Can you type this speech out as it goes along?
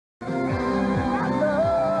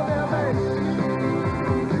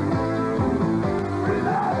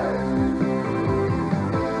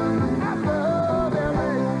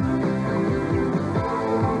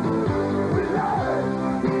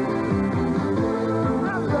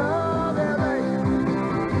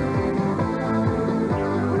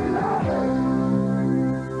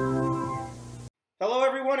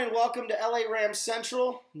welcome to LA Rams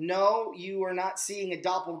Central. No, you are not seeing a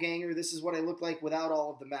doppelganger. This is what I look like without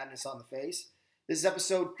all of the madness on the face. This is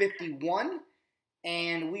episode 51,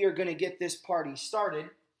 and we are going to get this party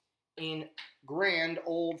started in grand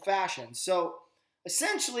old fashion. So,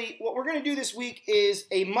 essentially, what we're going to do this week is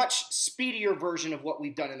a much speedier version of what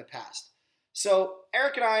we've done in the past. So,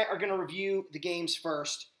 Eric and I are going to review the games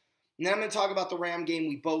first, and then I'm going to talk about the Ram game.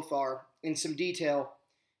 We both are in some detail.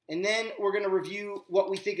 And then we're going to review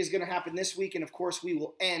what we think is going to happen this week. And, of course, we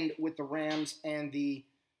will end with the Rams and the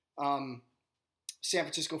San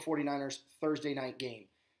Francisco 49ers Thursday night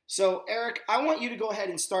game. So, Eric, I want you to go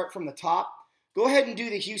ahead and start from the top. Go ahead and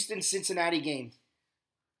do the Houston-Cincinnati game.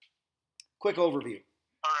 Quick overview.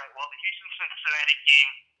 All right. Well, the Houston-Cincinnati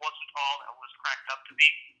game wasn't all that was cracked up to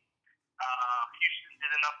be. Houston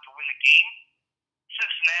did enough to win the game.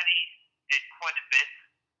 Cincinnati did quite a bit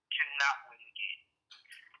to not win the game.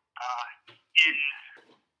 In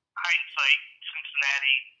hindsight,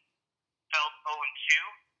 Cincinnati felt 0-2.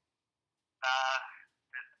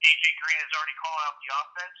 A.J. Green has already called out the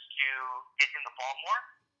offense to get in the ball more.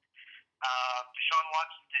 Deshaun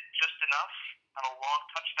Watson did just enough on a long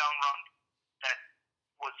touchdown run that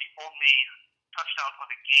was the only touchdown for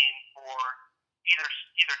the game for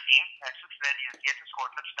either team. Cincinnati has yet to score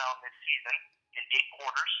a touchdown this season in 8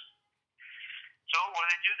 quarters. So what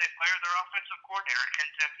do? They fire their offensive coordinator, Ken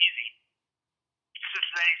Zampese.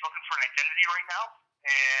 Cincinnati's looking for an identity right now,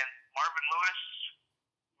 and Marvin Lewis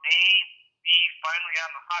may be finally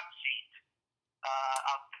on the hot seat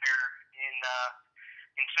out there in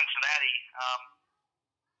Cincinnati.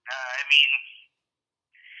 I mean,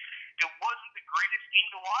 it wasn't the greatest game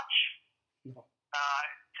to watch. No.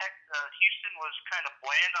 Houston was kind of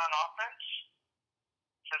bland on offense.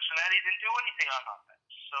 Cincinnati didn't do anything on offense.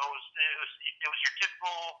 So it was your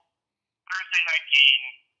typical Thursday night game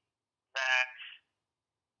that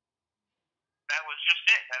was just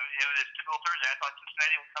it. I mean, it was typical Thursday. I thought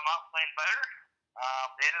Cincinnati would come out playing better.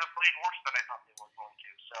 They ended up playing worse than I thought they were going to.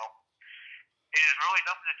 So it is really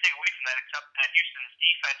nothing to take away from that except that Houston's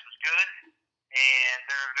defense was good, and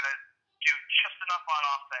they're going to do just enough on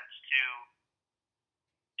offense to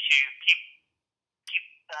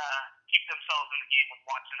keep themselves in the game with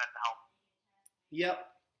Watson at the helm. Yep.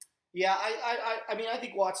 Yeah, I mean, I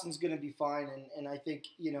think Watson's going to be fine, and I think,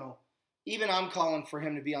 you know, even I'm calling for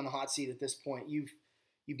him to be on the hot seat at this point. You've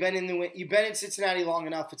been in Cincinnati long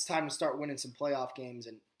enough. It's time to start winning some playoff games,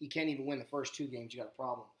 and you can't even win the first 2 games. You got a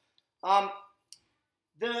problem.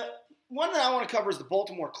 The one that I want to cover is the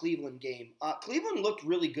Baltimore-Cleveland game. Cleveland looked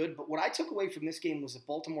really good, but what I took away from this game was that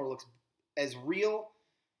Baltimore looks as real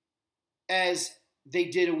as they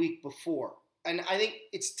did a week before. And I think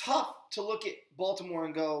it's tough to look at Baltimore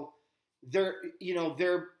and go, they're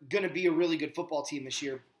going to be a really good football team this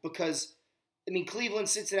year because, I mean, Cleveland,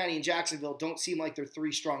 Cincinnati, and Jacksonville don't seem like they're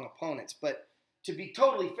 3 strong opponents. But to be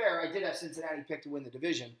totally fair, I did have Cincinnati picked to win the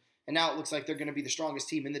division, and now it looks like they're going to be the strongest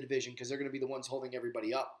team in the division because they're going to be the ones holding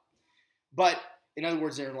everybody up. But, in other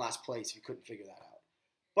words, they're in last place if you couldn't figure that out.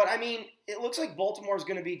 But, I mean, it looks like Baltimore is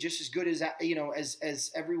going to be just as good as,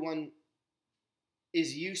 as everyone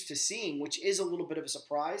is used to seeing, which is a little bit of a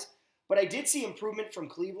surprise. But I did see improvement from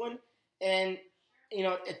Cleveland, and,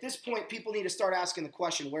 at this point, people need to start asking the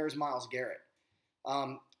question, where is Myles Garrett?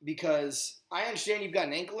 Because I understand you've got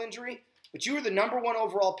an ankle injury, but you were the #1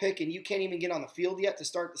 overall pick, and you can't even get on the field yet to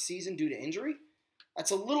start the season due to injury?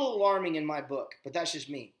 That's a little alarming in my book, but that's just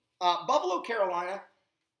me. Buffalo, Carolina,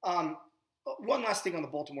 one last thing on the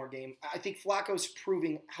Baltimore game. I think Flacco's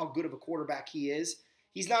proving how good of a quarterback he is.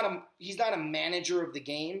 He's not a manager of the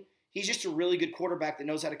game. He's just a really good quarterback that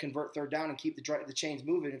knows how to convert third down and keep the chains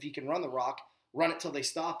moving. If he can run the rock, run it till they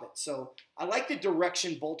stop it. So I like the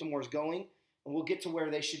direction Baltimore's going, and we'll get to where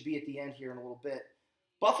they should be at the end here in a little bit.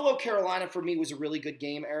 Buffalo, Carolina, for me, was a really good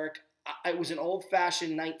game, Eric. It was an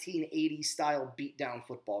old-fashioned 1980s-style beatdown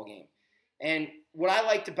football game. And what I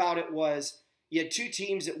liked about it was you had 2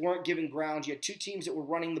 teams that weren't giving ground. You had 2 teams that were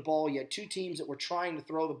running the ball. You had 2 teams that were trying to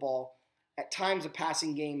throw the ball. At times, the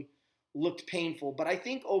passing game looked painful, but I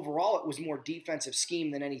think overall it was more defensive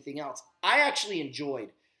scheme than anything else. I actually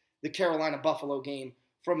enjoyed the Carolina-Buffalo game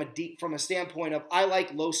from a standpoint of I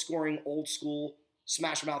like low-scoring, old-school,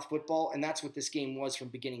 smash-mouth football, and that's what this game was from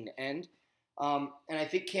beginning to end. And I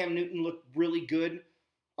think Cam Newton looked really good,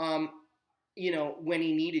 when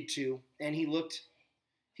he needed to, and he looked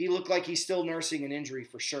like he's still nursing an injury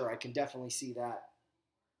for sure. I can definitely see that.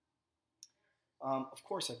 Of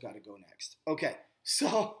course, I've got to go next. Okay,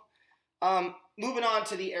 so moving on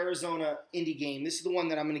to the Arizona-Indy game. This is the one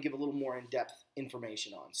that I'm going to give a little more in-depth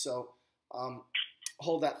information on. So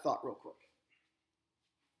hold that thought real quick.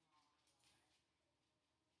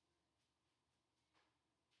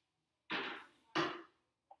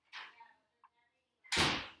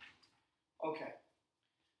 Okay.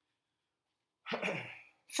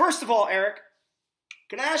 First of all, Eric,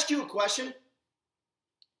 can I ask you a question?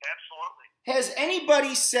 Absolutely. Has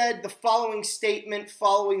anybody said the following statement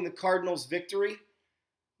following the Cardinals' victory,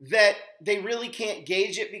 that they really can't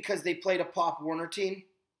gauge it because they played a Pop Warner team? No.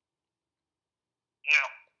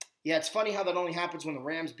 Yeah, it's funny how that only happens when the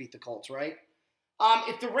Rams beat the Colts, right?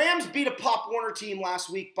 If the Rams beat a Pop Warner team last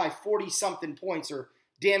week by 40-something points, or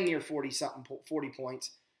damn near 40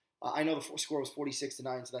 points, I know the score was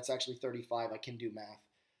 46-9, so that's actually 35. I can do math.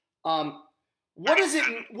 What does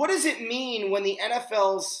it mean when the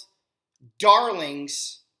NFL's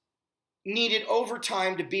darlings needed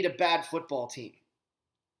overtime to beat a bad football team?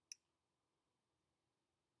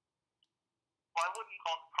 Well, I wouldn't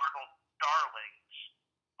call the Cardinals darlings,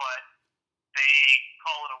 but they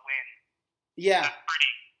call it a win. Yeah. That's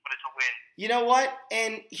pretty, but it's a win. You know what?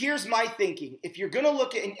 And here's my thinking. If you're going to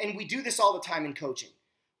look at, and we do this all the time in coaching,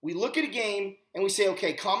 we look at a game and we say,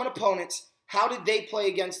 okay, common opponents, how did they play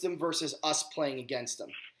against them versus us playing against them?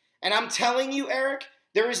 And I'm telling you, Eric,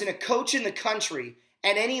 there isn't a coach in the country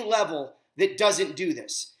at any level that doesn't do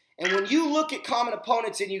this. And when you look at common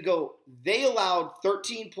opponents and you go, they allowed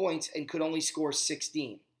 13 points and could only score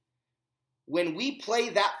 16. When we play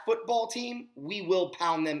that football team, we will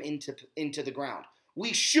pound them into the ground.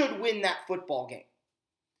 We should win that football game.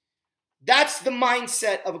 That's the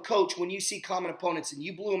mindset of a coach when you see common opponents and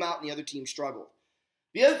you blew them out and the other team struggled.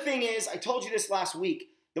 The other thing is, I told you this last week,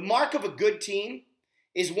 the mark of a good team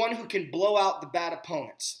is one who can blow out the bad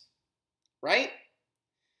opponents, right?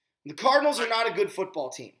 The Cardinals are not a good football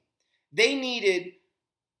team. They needed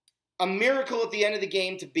a miracle at the end of the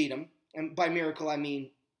game to beat them. And by miracle, I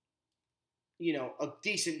mean, a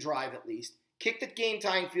decent drive at least. Kick the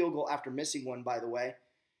game-tying field goal after missing one, by the way.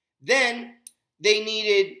 Then they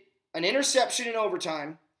needed an interception in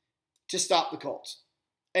overtime to stop the Colts.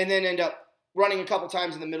 And then end up running a couple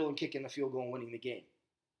times in the middle and kicking the field goal and winning the game.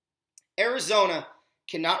 Arizona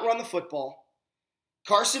cannot run the football.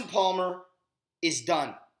 Carson Palmer is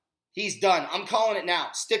done. He's done. I'm calling it now.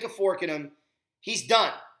 Stick a fork in him. He's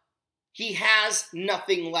done. He has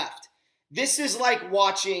nothing left. This is like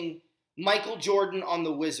watching Michael Jordan on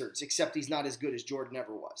the Wizards, except he's not as good as Jordan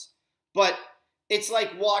ever was. But it's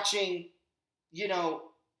like watching,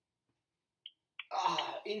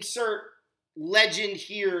 insert legend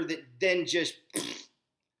here that then just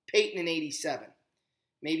Peyton in 87.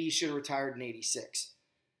 Maybe he should have retired in 86.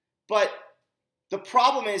 But the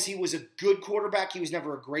problem is he was a good quarterback. He was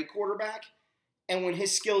never a great quarterback. And when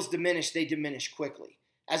his skills diminish, they diminish quickly.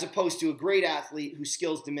 As opposed to a great athlete whose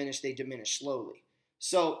skills diminish, they diminish slowly.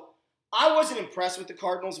 So I wasn't impressed with the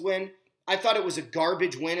Cardinals win. I thought it was a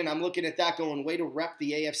garbage win, and I'm looking at that going, way to rep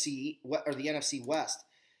the AFC or the NFC West.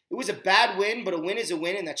 It was a bad win, but a win is a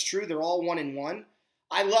win, and that's true. They're all 1-1.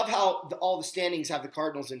 I love how all the standings have the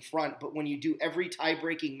Cardinals in front, but when you do every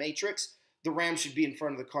tie-breaking matrix, the Rams should be in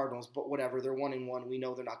front of the Cardinals. But whatever, they're 1-1. We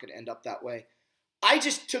know they're not going to end up that way. I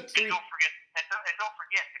just took three. And don't forget,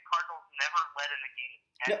 the Cardinals never led in the game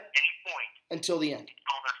at any point until the end.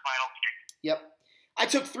 Until their final kick. Yep. I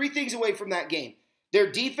took three things away from that game.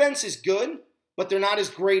 Their defense is good, but they're not as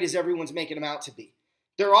great as everyone's making them out to be.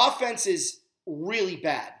 Their offense is really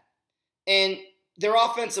bad. And their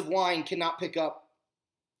offensive line cannot pick up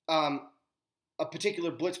a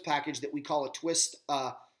particular blitz package that we call a twist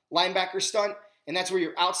linebacker stunt. And that's where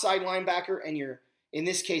your outside linebacker and your, in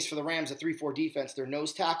this case for the Rams, a 3-4 defense, their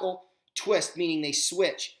nose tackle, twist, meaning they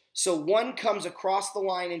switch. So one comes across the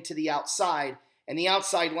line into the outside, and the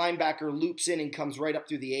outside linebacker loops in and comes right up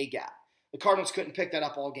through the A-gap. The Cardinals couldn't pick that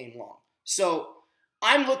up all game long. So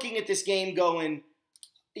I'm looking at this game going,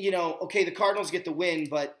 okay, the Cardinals get the win,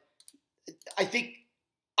 but I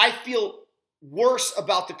feel worse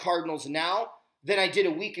about the Cardinals now than I did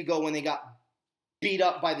a week ago when they got beat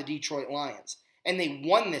up by the Detroit Lions. And they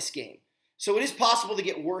won this game. So it is possible to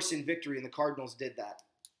get worse in victory, and the Cardinals did that.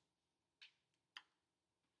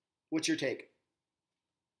 What's your take?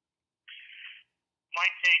 My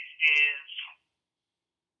take is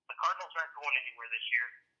the Cardinals aren't going anywhere this year.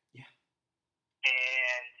 Yeah.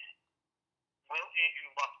 And will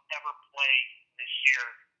Andrew Luck ever play this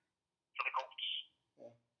year for the Colts?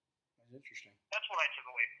 Yeah. That's interesting. That's what I took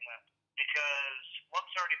away from that. Because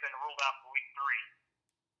Luck's already been ruled out for week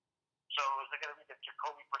 3. So is it going to be the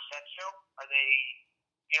Jacoby Brissett show? Are they,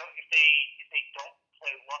 if they don't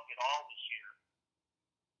play Luck at all this year,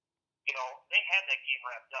 they had that game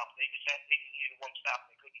wrapped up. They just needed one stop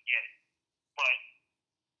and they couldn't get it. But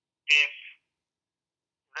if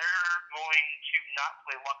they're going to not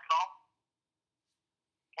play Luck at all,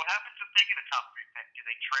 what happens if they get a top 3 pick? Do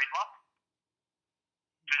they trade Luck?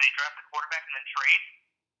 Do they draft a quarterback and then trade?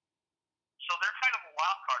 So they're kind of a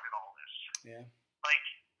wild card in all this. Yeah. Like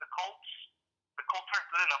the Colts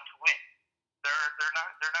aren't good enough to win. They're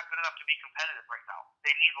not good enough to be competitive right now.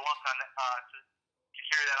 They need luck on to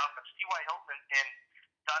carry that offense. T.Y. Hilton and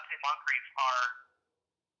Dante Moncrief are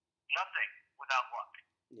nothing without luck.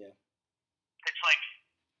 Yeah. It's like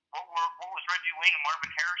what was Reggie Wayne and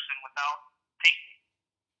Marvin Harrison without Peyton?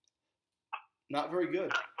 Not very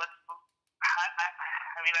good. I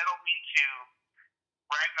mean, I don't mean to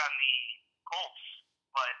brag on the Colts,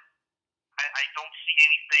 but I don't see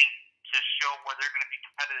anything to show where they're going to be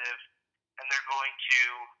competitive and they're going to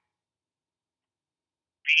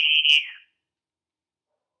be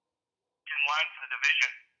in line for the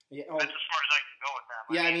division. Yeah, that's as far as I can go with them.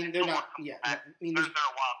 Yeah, I mean they're not. Yeah, I mean they're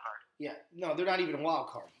a wild card. Yeah, no, they're not even a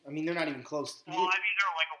wild card. I mean, they're not even close. Well, I mean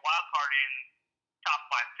they're like a wild card in top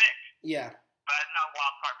 5 picks. Yeah. But not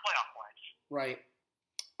wild card playoff wise. Right.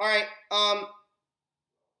 All right.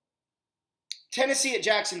 Tennessee at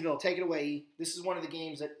Jacksonville. Take it away. This is one of the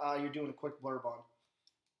games that you're doing a quick blurb on.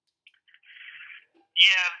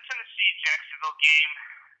 Yeah, the Tennessee-Jacksonville game.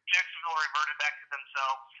 Jacksonville reverted back to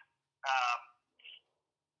themselves,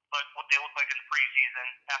 like what they look like in the preseason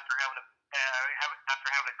after having a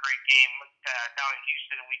great game down in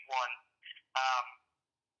Houston in Week 1.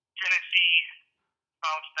 Tennessee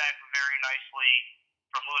bounced back very nicely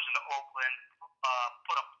from losing to Oakland,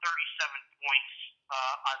 put up 37 points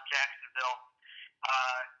on Jacksonville.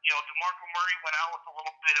 DeMarco Murray went out with a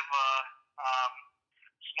little bit of a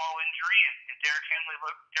small injury, and Derrick Henry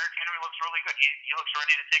looks really good. He looks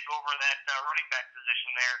ready to take over that running back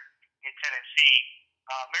position there in Tennessee.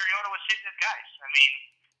 Mariota was hitting his guys. I mean,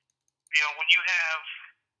 when you have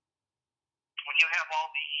all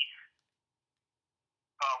the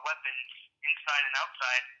weapons inside and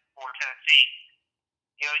outside for Tennessee,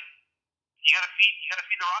 you gotta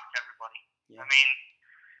feed the rock to everybody. Yeah. I mean,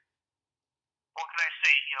 what can I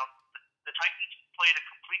say? The Titans played a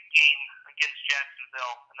complete game against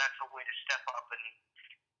Jacksonville, and that's a way to step up and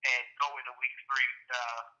go into Week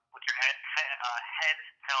 3 with your head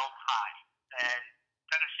held high. And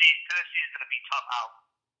Tennessee is going to be tough out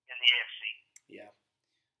in the AFC. Yeah.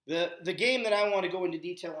 The game that I want to go into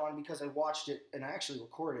detail on because I watched it and I actually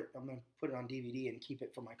recorded it. I'm going to put it on DVD and keep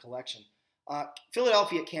it for my collection.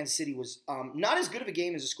 Philadelphia at Kansas City was not as good of a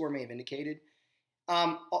game as the score may have indicated.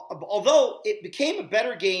 Although it became a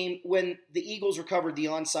better game when the Eagles recovered the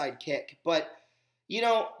onside kick. But,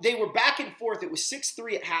 they were back and forth. It was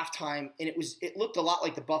 6-3 at halftime, and it looked a lot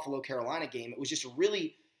like the Buffalo-Carolina game. It was just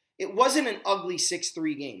it wasn't an ugly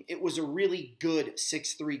 6-3 game. It was a really good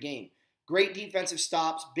 6-3 game. Great defensive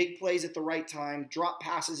stops, big plays at the right time, drop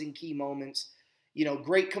passes in key moments,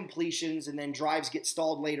 great completions, and then drives get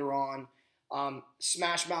stalled later on.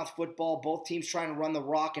 Smash mouth football, both teams trying to run the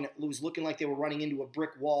rock, and it was looking like they were running into a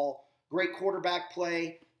brick wall. Great quarterback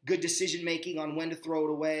play, good decision making on when to throw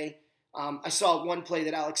it away. I saw one play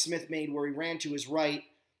that Alex Smith made where he ran to his right,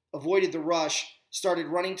 avoided the rush, started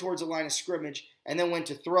running towards the line of scrimmage, and then went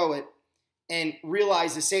to throw it and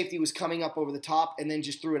realized the safety was coming up over the top and then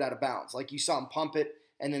just threw it out of bounds. Like you saw him pump it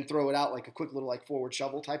and then throw it out like a quick little forward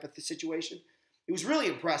shovel type of situation. It was really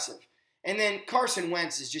impressive. And then Carson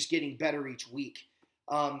Wentz is just getting better each week.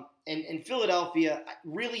 And Philadelphia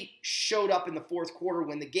really showed up in the fourth quarter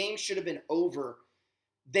when the game should have been over.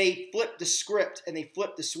 They flipped the script and they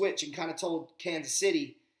flipped the switch and kind of told Kansas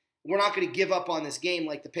City, we're not going to give up on this game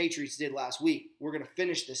like the Patriots did last week. We're going to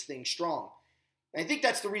finish this thing strong. And I think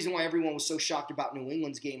that's the reason why everyone was so shocked about New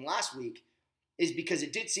England's game last week is because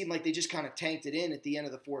it did seem like they just kind of tanked it in at the end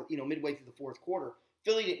of the fourth, midway through the fourth quarter.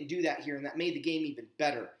 Philly didn't do that here, and that made the game even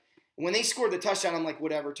better. And when they scored the touchdown, I'm like,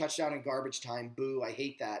 whatever, touchdown in garbage time, boo, I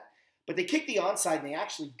hate that. But they kicked the onside, and they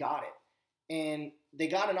actually got it. And they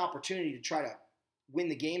got an opportunity to try to win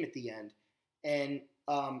the game at the end and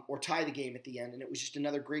or tie the game at the end, and it was just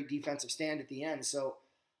another great defensive stand at the end. So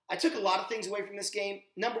I took a lot of things away from this game.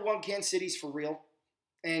 Number one, Kansas City's for real,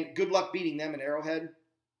 and good luck beating them at Arrowhead.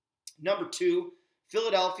 Number two,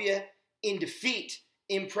 Philadelphia, in defeat,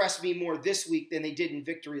 impressed me more this week than they did in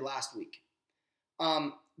victory last week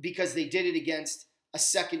because they did it against a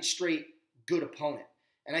second straight good opponent.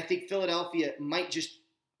 And I think Philadelphia might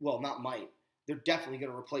not might. They're definitely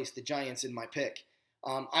going to replace the Giants in my pick.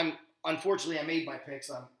 Unfortunately, I made my picks.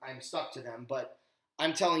 I'm stuck to them, but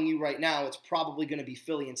I'm telling you right now, it's probably going to be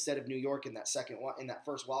Philly instead of New York in that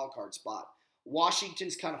first wild card spot.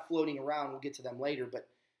 Washington's kind of floating around. We'll get to them later, but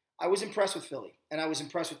I was impressed with Philly, and I was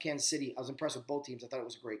impressed with Kansas City. I was impressed with both teams. I thought it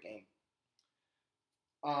was a great game.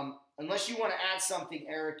 Unless you want to add something,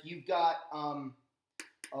 Eric, you've got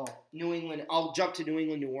New England. I'll jump to New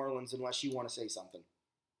England, New Orleans, unless you want to say something.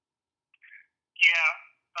 Yeah.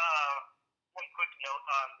 note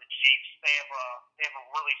on the Chiefs. They have a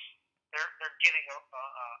really they're getting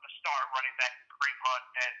a star running back in Kareem Hunt,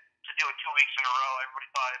 and to do it 2 weeks in a row, everybody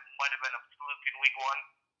thought it might have been a fluke in week one.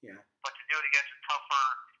 Yeah. But to do it against a tougher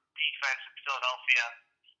defense in Philadelphia,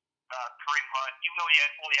 Kareem Hunt, even though he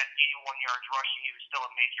only had 81 yards rushing, he was still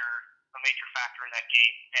a major factor in that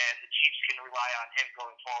game, and the Chiefs can rely on him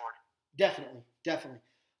going forward. Definitely, definitely.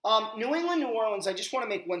 New England, New Orleans, I just want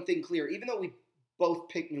to make one thing clear. Even though we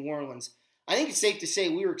both picked New Orleans, I think it's safe to say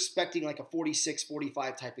we were expecting like a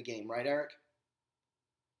 46-45 type of game, right, Eric?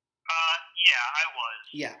 Yeah, I was.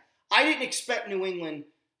 Yeah. I didn't expect New England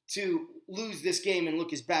to lose this game and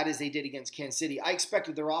look as bad as they did against Kansas City. I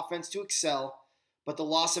expected their offense to excel, but the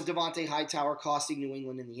loss of Devontae Hightower costing New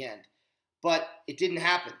England in the end. But it didn't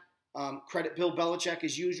happen. Credit Bill Belichick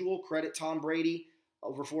as usual. Credit Tom Brady,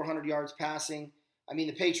 over 400 yards passing. I mean,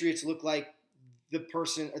 the Patriots look like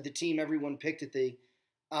the team everyone picked at the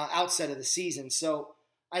outset of the season. So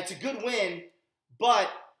it's a good win, but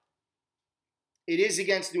it is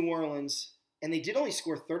against New Orleans, and they did only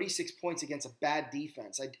score 36 points against a bad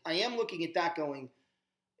defense. I am looking at that going,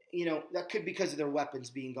 that could be because of their weapons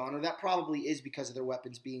being gone, or that probably is because of their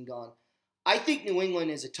weapons being gone. I think New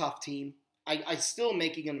England is a tough team. I still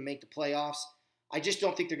making them to make the playoffs. I just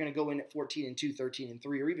don't think they're going to go in at 14-2, 13-3,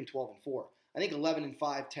 or even 12-4. I think 11-5,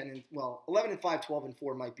 11-5,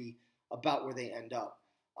 12-4 might be about where they end up.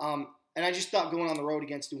 And I just thought going on the road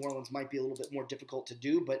against New Orleans might be a little bit more difficult to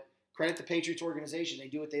do, but credit the Patriots organization. They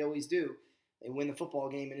do what they always do. They win the football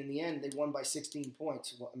game, and in the end, they won by 16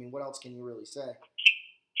 points. Well, I mean, what else can you really say?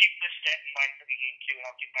 Keep this stat in mind for the game, too, and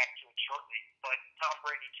I'll get back to it shortly. But Tom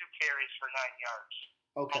Brady, 2 carries for 9 yards.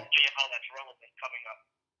 Okay. I'll tell you how that's relevant coming up.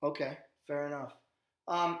 Okay, fair enough.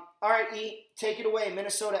 All right, E, take it away.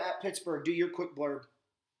 Minnesota at Pittsburgh. Do your quick blurb.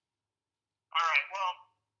 All right, well,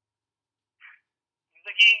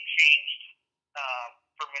 the game changed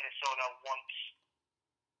for Minnesota once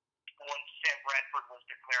Sam Bradford was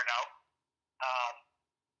declared out.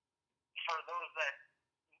 For those that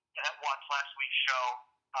watched last week's show,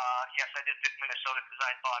 yes, I did pick Minnesota because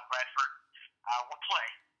I thought Bradford would play.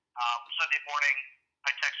 Sunday morning,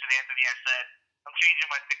 I texted Anthony. I said, I'm changing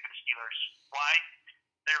my pick to the Steelers. Why?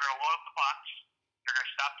 They're going to load up the box, they're going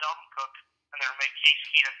to stop Dalvin Cook, and they're going to make Case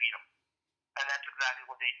Keenum beat them. And that's exactly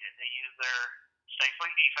what they did. They used their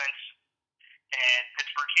stifling defense, and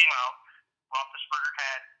Pittsburgh came out. Roethlisberger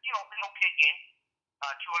had, an okay game.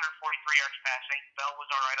 243 yards passing. Bell was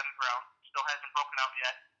all right on the ground. Still hasn't broken out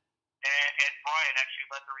yet. And Brian actually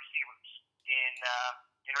led the receivers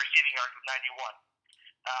in receiving yards with 91.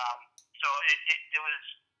 So it was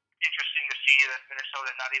interesting to see that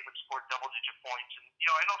Minnesota not able to score double-digit points. And,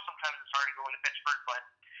 I know sometimes it's hard to go into Pittsburgh, but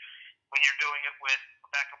when you're doing it with a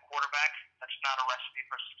backup quarterback, that's not a recipe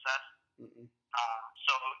for success.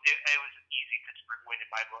 So it was an easy Pittsburgh win in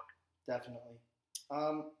my book. Definitely.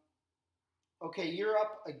 Okay, you're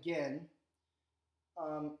up again.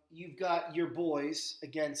 You've got your boys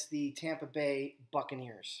against the Tampa Bay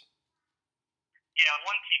Buccaneers. Yeah,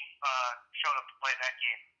 one team showed up to play that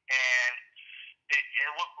game, and it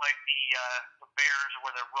looked like the Bears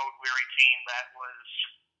were the road-weary team that was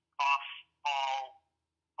off all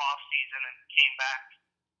off-season and came back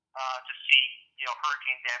to see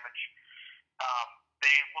hurricane damage.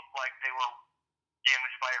 They looked like they were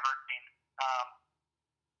damaged by a hurricane.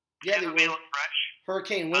 Yeah, they were. Fresh.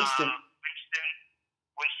 Hurricane Winston.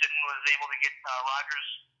 Winston was able to get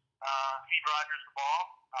feed Rodgers the ball,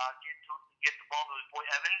 get the ball to his boy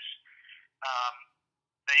Evans.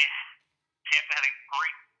 Tampa had a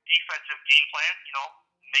great defensive game plan.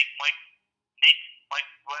 Make Mike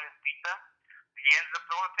Glennon beat them. He ended up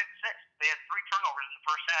throwing a pick six. They had 3 turnovers in the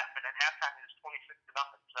first half, and at halftime it was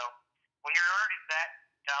 26-0. So when you're already that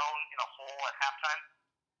down in a hole at halftime,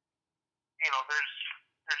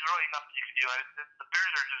 there's really nothing you can do. The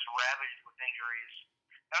Bears are just ravaged with injuries.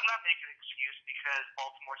 And I'm not making an excuse because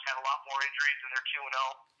Baltimore's had a lot more injuries and they're 2-0.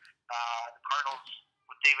 The Cardinals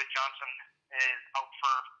with David Johnson is out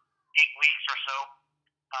for 8 weeks or so.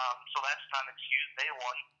 So that's not an excuse. They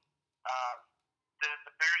won.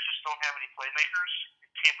 The Bears just don't have any playmakers.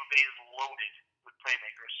 Tampa Bay is loaded with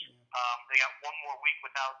playmakers. They got one more week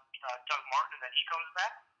without Doug Martin, and then he comes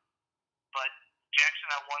back. But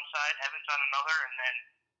Jackson on one side, Evans on another, and then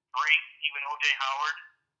Bray, even O.J. Howard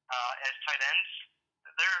as tight ends.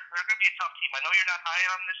 They're going to be a tough team. I know you're not high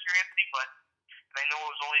on them this year, Anthony, and I know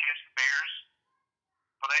it was only against the Bears.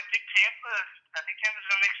 But I think Tampa's going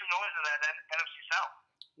to make some noise in that NFC South.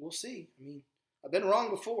 We'll see. I mean, I've been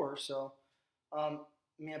wrong before, so I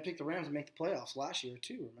picked the Rams to make the playoffs last year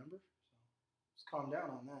too. Remember? So let's calm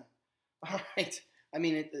down on that. All right. I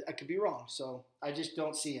mean, I could be wrong, so I just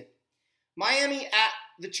don't see it. Miami at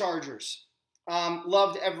the Chargers.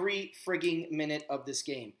 Loved every frigging minute of this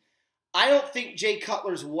game. I don't think Jay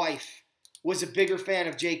Cutler's wife was a bigger fan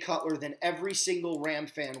of Jay Cutler than every single Ram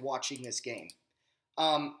fan watching this game.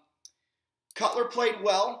 Cutler played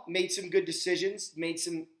well, made some good decisions, made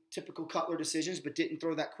some typical Cutler decisions, but didn't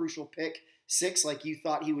throw that crucial pick six like you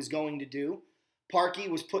thought he was going to do. Parkey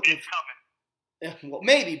was putting It's coming. well,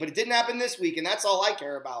 maybe, but it didn't happen this week, and that's all I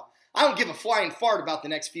care about. I don't give a flying fart about the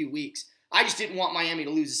next few weeks. I just didn't want Miami to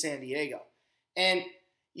lose to San Diego. And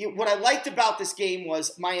what I liked about this game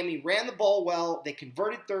was Miami ran the ball well, they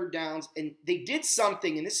converted third downs, and they did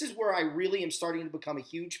something, and this is where I really am starting to become a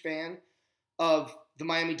huge fan of the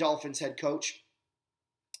Miami Dolphins head coach.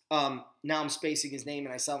 Now I'm spacing his name,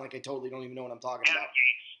 and I sound like I totally don't even know what I'm talking about.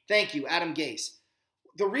 Thank you, Adam Gase.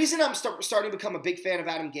 The reason I'm starting to become a big fan of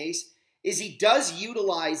Adam Gase is he does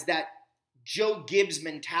utilize that Joe Gibbs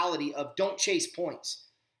mentality of don't chase points.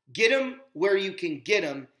 Get them where you can get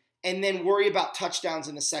them, and then worry about touchdowns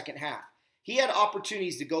in the second half. He had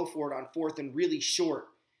opportunities to go for it on fourth and really short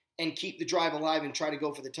and keep the drive alive and try to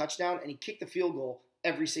go for the touchdown, and he kicked the field goal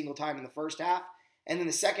every single time in the first half. And then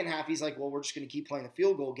the second half, he's like, well, we're just going to keep playing the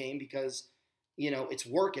field goal game because, it's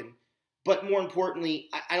working. But more importantly,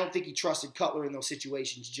 I don't think he trusted Cutler in those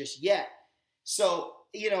situations just yet. So,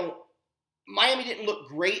 Miami didn't look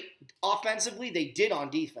great offensively. They did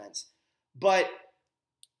on defense. But,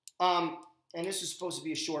 and this is supposed to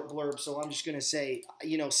be a short blurb, so I'm just going to say,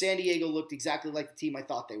 San Diego looked exactly like the team I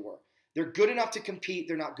thought they were. They're good enough to compete.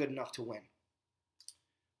 They're not good enough to win.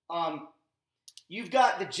 You've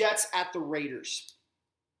got the Jets at the Raiders.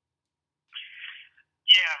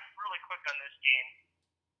 Yeah, really quick on this game.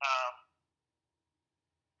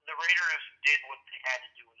 The Raiders did what they had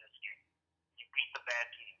to do in this game. You beat the bad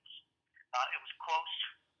teams. It was close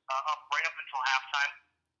right up until halftime,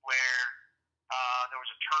 where there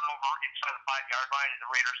was a turnover inside the 5-yard line, and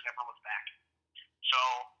the Raiders never looked back.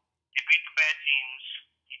 So you beat the bad teams.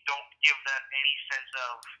 You don't give them any sense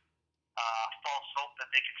of false hope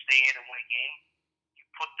that they can stay in and win a game. You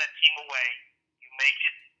put that team away.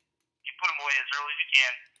 You put them away as early as you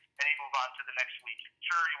can, and you move on to the next week.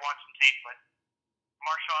 Sure, you watch some tape, but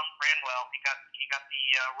Marshawn ran well. He got the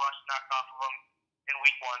rust knocked off of him in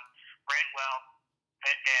week 1. Ran well,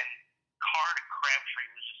 and Carr to Crabtree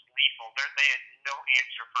was just lethal. They had no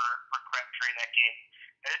answer for Crabtree in that game.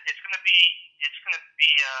 It's going to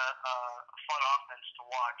be a fun offense to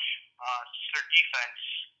watch. Their defense.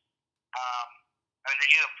 They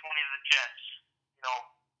gave up 20 to the Jets.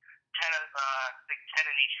 10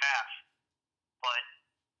 in each half, but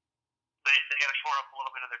they got to shore up a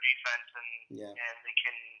little bit of their defense, and they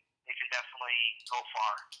can definitely go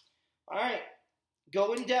far. All right,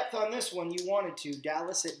 go in depth on this one. You wanted to.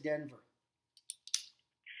 Dallas at Denver.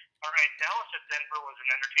 All right, Dallas at Denver was an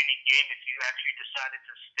entertaining game if you actually decided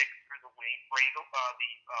to stick through the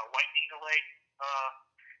lightning delay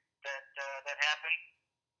that happened.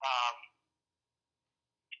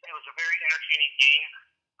 It was a very entertaining game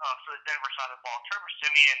for the Denver side of the ball. Trevor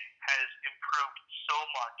Siemian has improved so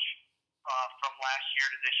much from last year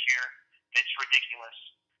to this year. It's ridiculous.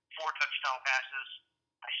 4 touchdown passes.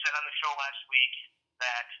 I said on the show last week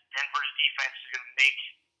that Denver's defense is going to make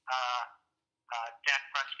Dak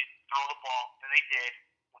Prescott throw the ball, and they did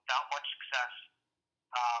without much success.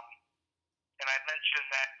 And I mentioned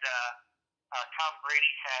that Tom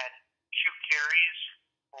Brady had 2 carries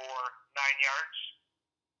for 9 yards.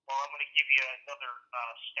 Well, I'm going to give you another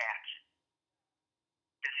stat.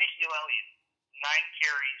 Ezekiel Elliott, 9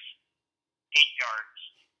 carries, 8 yards.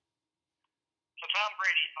 So Tom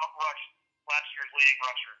Brady outrushed last year's leading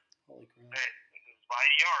rusher. Holy crap. It was by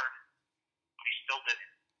a yard, but he still did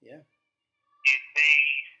it. Yeah.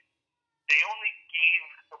 They only gave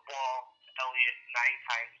the ball to Elliott 9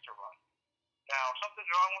 times to run. Now, something's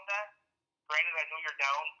wrong with that. Granted, I know you're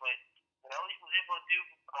down, but what Elliott was able to do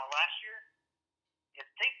last year, you'd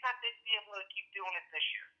think that they'd be able to keep doing it this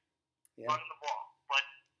year, running the ball. But,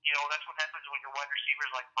 that's what happens when your wide receivers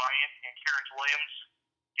like Bryant and Terrence Williams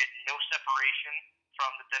get no separation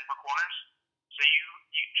from the Denver corners. So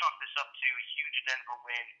you chalk this up to a huge Denver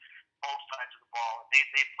win, both sides of the ball. They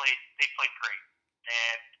played great,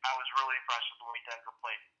 and I was really impressed with the way Denver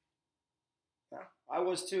played. Yeah, I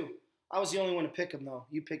was too. I was the only one to pick them, though.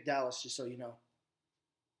 You picked Dallas, just so you know.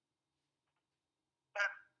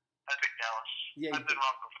 I picked Dallas. Yeah, I've been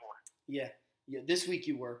wrong before. Yeah. This week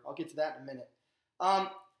you were. I'll get to that in a minute.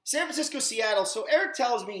 San Francisco, Seattle. So Eric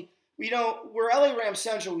tells me, we're LA Rams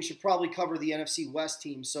Central. We should probably cover the NFC West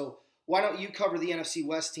teams. So why don't you cover the NFC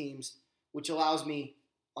West teams, which allows me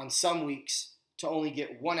on some weeks to only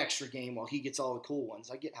get one extra game while he gets all the cool ones.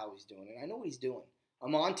 I get how he's doing it. I know what he's doing.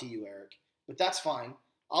 I'm on to you, Eric. but that's fine.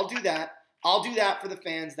 I'll do that. I'll do that for the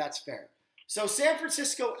fans. That's fair. So San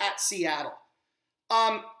Francisco at Seattle.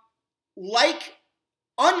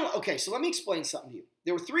 Okay, so let me explain something to you.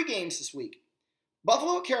 There were 3 games this week.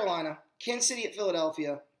 Buffalo at Carolina, Kansas City at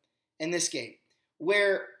Philadelphia, and this game,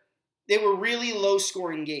 where they were really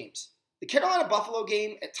low-scoring games. The Carolina-Buffalo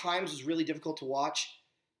game at times was really difficult to watch.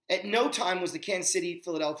 At no time was the Kansas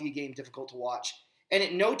City-Philadelphia game difficult to watch. And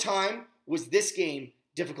at no time was this game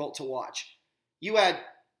difficult to watch. You had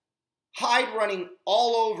Hyde running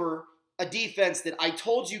all over a defense that I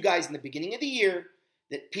told you guys in the beginning of the year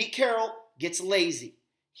that Pete Carroll gets lazy.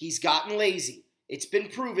 He's gotten lazy. It's been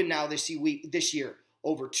proven now this year.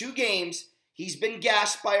 Over 2 games, he's been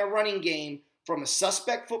gassed by a running game from a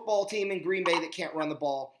suspect football team in Green Bay that can't run the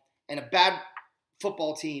ball and a bad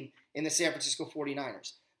football team in the San Francisco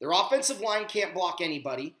 49ers. Their offensive line can't block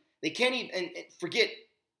anybody. They can't even,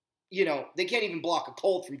 they can't even block a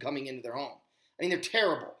cold from coming into their home. I mean, they're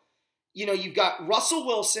terrible. You've got Russell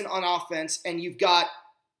Wilson on offense, and you've got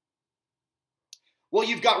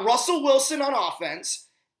Russell Wilson on offense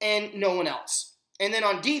and no one else. And then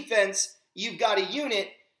on defense, you've got a unit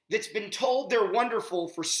that's been told they're wonderful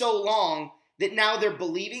for so long that now they're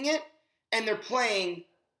believing it, and they're playing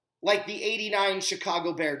like the '89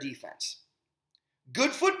 Chicago Bear defense.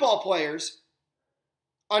 Good football players,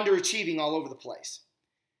 underachieving all over the place.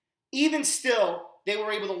 Even still, they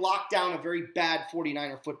were able to lock down a very bad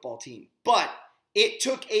 49er football team. But it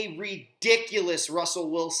took a ridiculous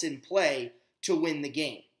Russell Wilson play to win the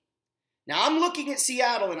game. Now, I'm looking at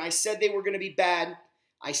Seattle, and I said they were going to be bad.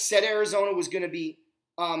 I said Arizona was going to be,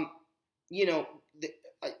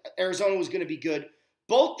 Arizona was going to be good.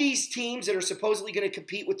 Both these teams that are supposedly going to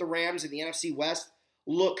compete with the Rams in the NFC West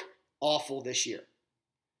look awful this year.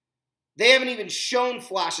 They haven't even shown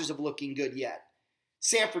flashes of looking good yet.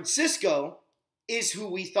 San Francisco is who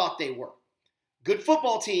we thought they were. Good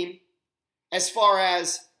football team. As far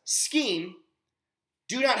as scheme,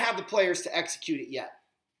 do not have the players to execute it yet.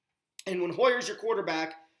 And when Hoyer's your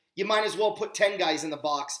quarterback, you might as well put 10 guys in the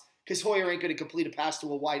box because Hoyer ain't going to complete a pass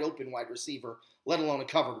to a wide open wide receiver, let alone a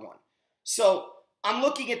covered one. So I'm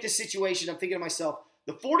looking at this situation. I'm thinking to myself,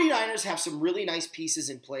 the 49ers have some really nice pieces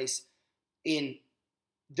in place in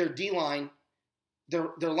their D-line, their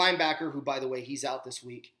linebacker, who, by the way, he's out this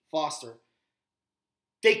week, Foster.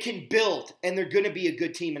 They can build, and they're going to be a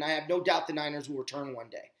good team, and I have no doubt the Niners will return one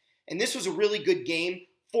day. And this was a really good game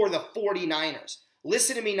for the 49ers.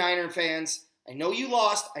 Listen to me, Niner fans. I know you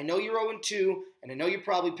lost. I know you're 0-2, and I know you're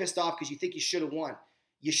probably pissed off because you think you should have won.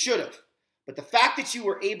 You should have. But the fact that you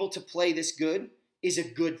were able to play this good is a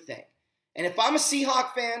good thing. And if I'm a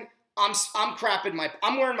Seahawk fan, I'm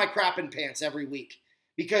wearing my crapping pants every week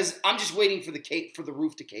because I'm just waiting for the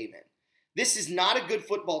roof to cave in. This is not a good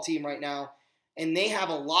football team right now, and they have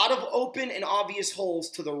a lot of open and obvious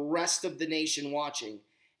holes to the rest of the nation watching.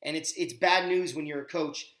 And it's bad news when you're a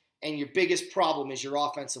coach and your biggest problem is your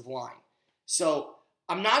offensive line. So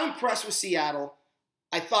I'm not impressed with Seattle.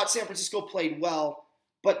 I thought San Francisco played well,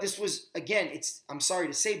 but this was, again, I'm sorry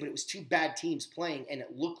to say, but it was 2 bad teams playing, and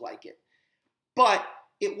it looked like it. But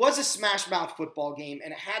it was a smash-mouth football game,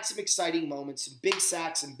 and it had some exciting moments, some big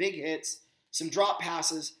sacks, some big hits, some drop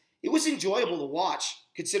passes. It was enjoyable to watch,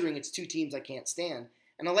 considering it's 2 teams I can't stand,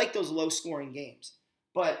 and I like those low-scoring games.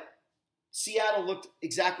 But Seattle looked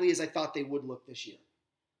exactly as I thought they would look this year.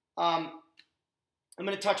 I'm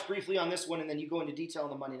going to touch briefly on this one, and then you go into detail on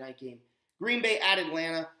the Monday night game. Green Bay at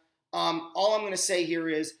Atlanta. All I'm going to say here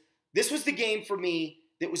is this was the game for me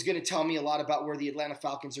that was going to tell me a lot about where the Atlanta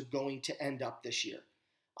Falcons are going to end up this year.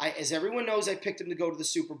 As everyone knows, I picked them to go to the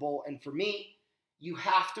Super Bowl, and for me, you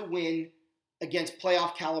have to win against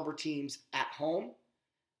playoff caliber teams at home,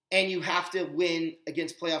 and you have to win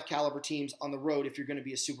against playoff caliber teams on the road if you're going to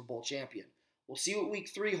be a Super Bowl champion. We'll see what week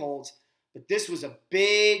 3 holds, but this was a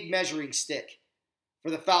big measuring stick for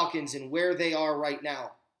the Falcons and where they are right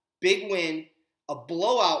now. Big win, a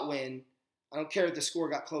blowout win. I don't care if the score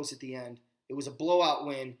got close at the end. It was a blowout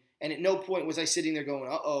win, and at no point was I sitting there going,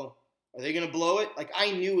 uh-oh, are they going to blow it? Like,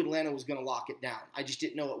 I knew Atlanta was going to lock it down. I just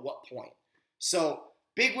didn't know at what point. So,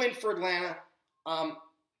 big win for Atlanta.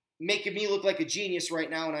 Making me look like a genius right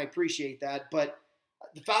now, and I appreciate that. But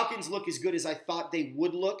the Falcons look as good as I thought they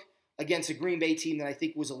would look against a Green Bay team that I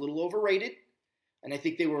think was a little overrated. And I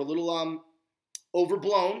think they were a little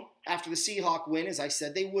overblown after the Seahawk win, as I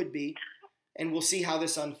said they would be. And we'll see how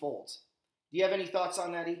this unfolds. Do you have any thoughts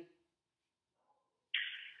on that, E?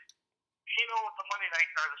 The Monday night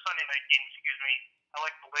or the Sunday night game, I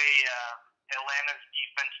like the way Atlanta's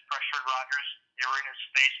defense pressured Rodgers. They were in his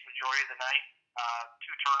face majority of the night.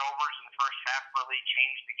 2 turnovers in the first half really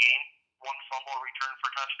changed the game. 1 fumble return for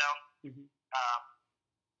touchdown. Um,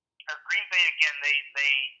 Green Bay again,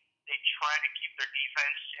 they try to keep their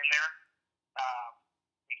defense in there,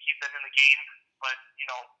 and keep them in the game. But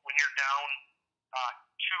when you're down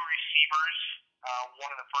two receivers,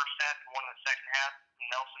 one in the first half and one in the second half,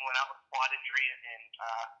 Nelson went out with a quad injury, and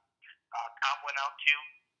Cobb went out too.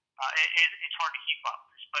 It's hard to keep up,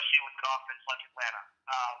 especially with an offense like Atlanta.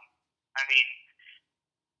 I mean,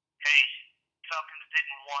 hey, Falcons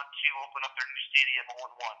didn't want to open up their new stadium 0-1,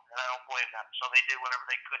 and I don't blame them. So they did whatever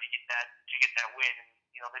they could to get that win.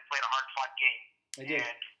 And they played a hard-fought game. They did.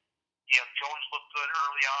 And Jones looked good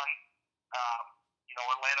early on.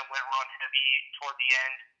 Atlanta went run heavy toward the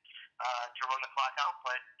end to run the clock out,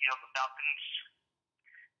 but the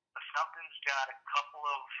Falcons got a couple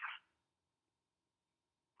of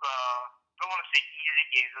I don't want to say easy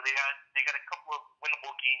games, but they got a couple of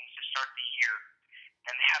winnable games to start the year,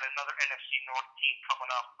 and they had another NFC North team coming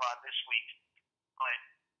up this week. But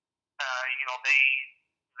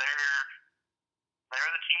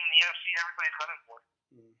they're the team in the NFC everybody's gunning for.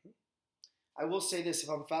 Mm-hmm. I will say this: if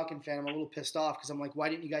I'm a Falcon fan, I'm a little pissed off because I'm like, why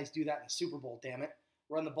didn't you guys do that in the Super Bowl? Damn it,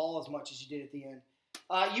 run the ball as much as you did at the end.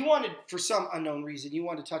 You wanted, for some unknown reason, you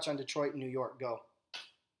wanted to touch on Detroit and New York. Go.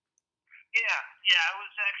 Yeah, I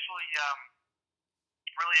was actually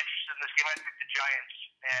really interested in this game. I picked the Giants,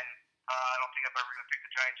 and I don't think I'm ever going to pick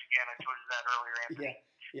the Giants again. I told you that earlier, Anthony.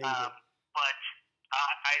 Yeah, you did. But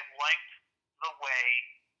I liked the way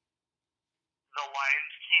the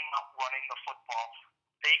Lions came up running the football.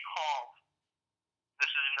 They called,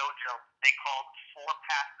 this is no joke, they called 4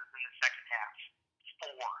 passes in the second half.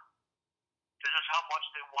 4. This is how much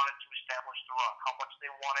they wanted to establish the run, how much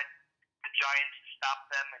they wanted the Giants to stop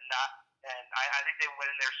them and I think they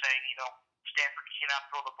went in there saying, Stanford cannot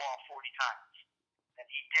throw the ball 40 times. And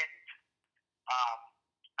he didn't.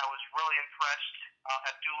 I was really impressed.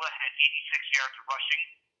 Abdullah had 86 yards of rushing.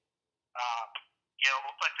 It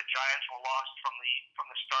looked like the Giants were lost from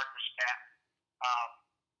the start of the snap.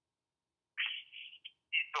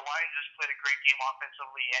 The Lions just played a great game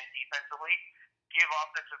offensively and defensively. Give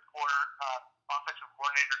offensive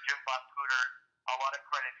coordinator Jim Bob Cooter a lot of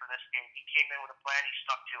credit for this game. He came in with a plan, he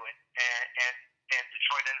stuck to it, and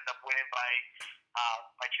Detroit ended up winning by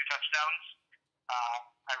 2 touchdowns.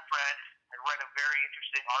 I read a very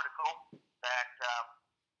interesting article that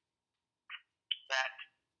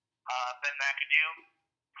Ben McAdoo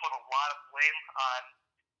put a lot of blame on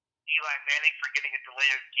Eli Manning for getting a delay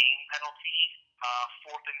of game penalty,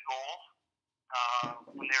 4th and goal,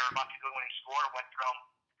 when they were about to go winning score. Went from,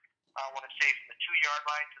 I want to say, from the 2-yard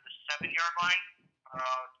line to the 7-yard line,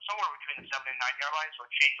 somewhere between the 7 and 9-yard line, so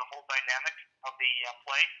it changed the whole dynamic of the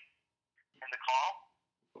play and the call.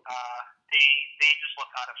 They just look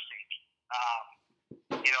out of sync.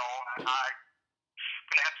 I'm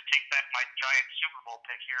going to have to take back my Giants Super Bowl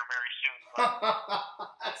pick here very soon.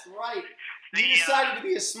 That's right. You decided to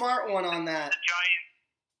be a smart one on that. The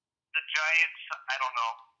Giants, I don't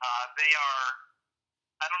know.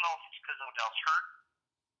 I don't know if it's because Odell's hurt.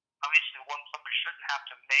 Obviously, one player shouldn't have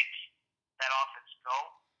to make that offense go.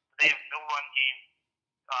 They have no run game.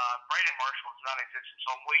 Brandon Marshall is non-existent,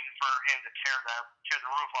 so I'm waiting for him to tear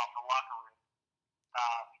the roof off the locker room.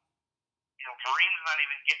 Kareem's not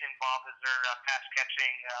even getting involved as their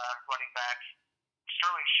pass-catching running back.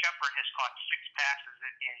 Sterling Shepard has caught 6 passes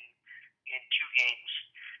in 2 games,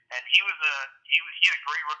 and he had a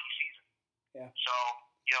great rookie season. Yeah. So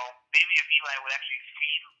maybe if Eli would actually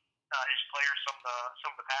feed his players some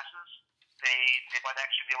of the passes, they might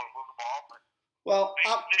actually be able to move the ball. But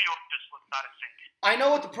New York just looks out of sync. I know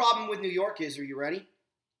what the problem with New York is. Are you ready?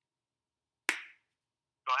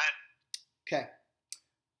 Go ahead. Okay.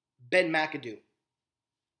 Ben McAdoo.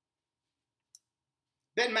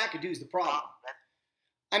 Ben McAdoo is the problem.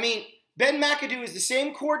 I mean, Ben McAdoo is the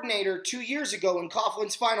same coordinator 2 years ago in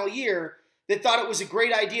Coughlin's final year that thought it was a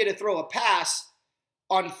great idea to throw a pass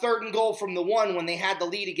on 3rd and goal from the 1 when they had the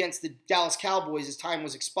lead against the Dallas Cowboys as time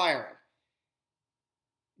was expiring.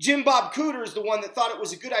 Jim Bob Cooter is the one that thought it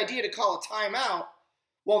was a good idea to call a timeout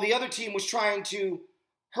while the other team was trying to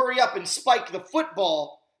hurry up and spike the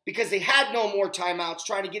football because they had no more timeouts,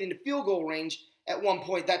 trying to get into field goal range at one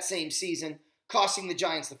point that same season, costing the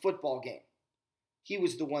Giants the football game. He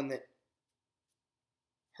was the one that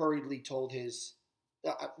hurriedly told his...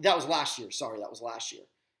 that was last year. Sorry, that was last year.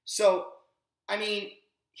 So, I mean,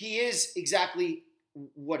 he is exactly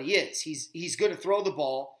what he is. He's going to throw the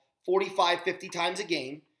ball 45, 50 times a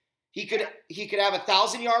game. He could have a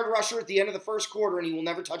 1,000-yard rusher at the end of the first quarter, and he will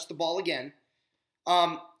never touch the ball again.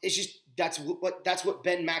 It's just that's what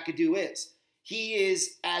Ben McAdoo is. He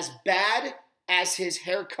is as bad as his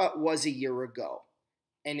haircut was a year ago.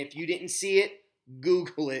 And if you didn't see it,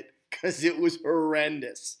 Google it, because it was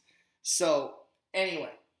horrendous. So,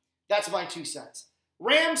 anyway, that's my 2 cents.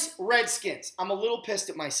 Rams, Redskins. I'm a little pissed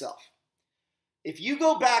at myself. If you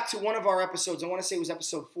go back to one of our episodes, I want to say it was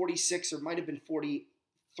episode 46 or it might have been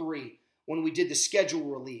 43, when we did the schedule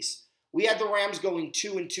release, we had the Rams going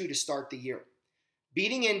 2-2 to start the year.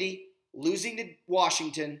 Beating Indy, losing to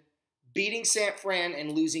Washington, beating San Fran,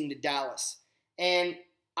 and losing to Dallas. And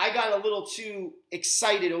I got a little too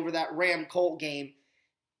excited over that Ram-Colt game.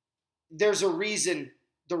 There's a reason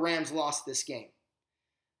the Rams lost this game.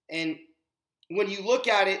 And when you look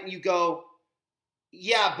at it and you go,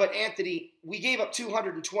 yeah, but Anthony, we gave up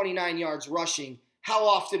 229 yards rushing. How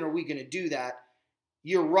often are we going to do that?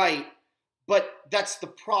 You're right. But that's the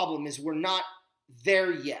problem, is we're not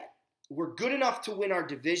there yet. We're good enough to win our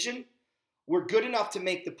division. We're good enough to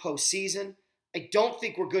make the postseason. I don't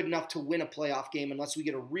think we're good enough to win a playoff game unless we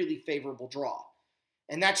get a really favorable draw.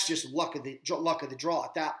 And that's just luck of the draw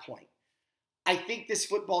at that point. I think this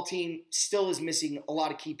football team still is missing a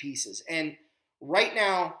lot of key pieces. And right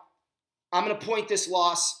now, I'm going to point this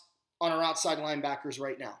loss on our outside linebackers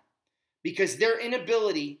right now. Because their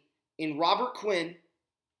inability in Robert Quinn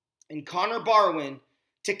and Connor Barwin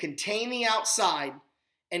to contain the outside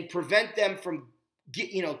and prevent them from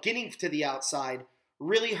getting to the outside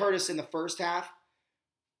really hurt us in the first half.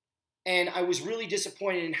 And I was really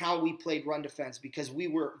disappointed in how we played run defense because we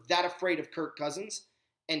were that afraid of Kirk Cousins,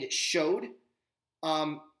 and it showed,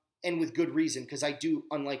 and with good reason, because I do,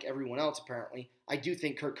 unlike everyone else apparently, I do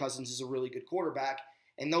think Kirk Cousins is a really good quarterback,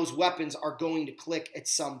 and those weapons are going to click at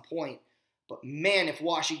some point. But man, if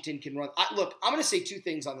Washington can run... Look, I'm going to say 2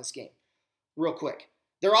 things on this game real quick.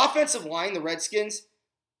 Their offensive line, the Redskins,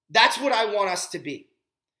 that's what I want us to be.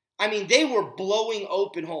 I mean, they were blowing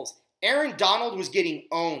open holes. Aaron Donald was getting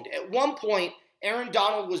owned. At one point, Aaron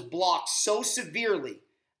Donald was blocked so severely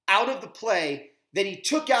out of the play that he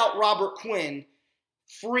took out Robert Quinn,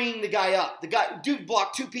 freeing the guy up. Dude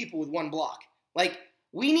blocked 2 people with 1 block. Like,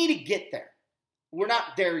 we need to get there. We're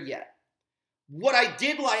not there yet. What I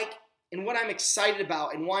did like and what I'm excited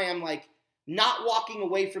about and why I'm like not walking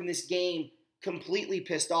away from this game completely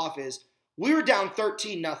pissed off is we were down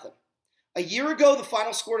 13-0. A year ago, the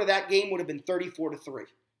final score to that game would have been 34-3.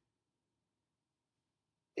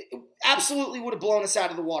 It absolutely would have blown us out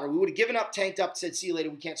of the water. We would have given up, tanked up, said, see you later,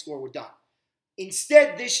 we can't score, we're done.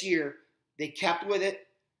 Instead, this year, they kept with it.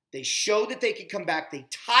 They showed that they could come back. They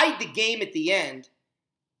tied the game at the end.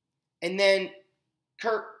 And then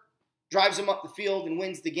Kirk drives them up the field and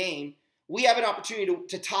wins the game. We have an opportunity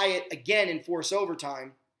to tie it again and force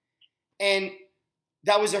overtime. And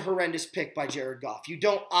that was a horrendous pick by Jared Goff. You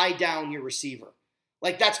don't eye down your receiver.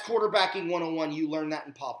 Like, that's quarterbacking 101. You learn that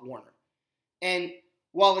in Pop Warner. And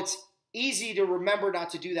while it's easy to remember not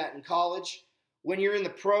to do that in college, when you're in the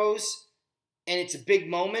pros and it's a big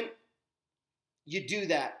moment, you do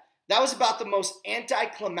that. That was about the most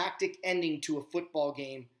anticlimactic ending to a football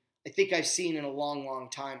game I think I've seen in a long, long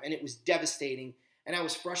time. And it was devastating. And I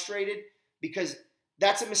was frustrated because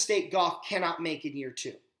that's a mistake Goff cannot make in year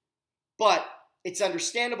 2. But it's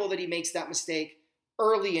understandable that he makes that mistake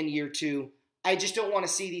early in year 2. I just don't want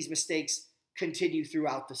to see these mistakes continue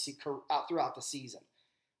throughout the season.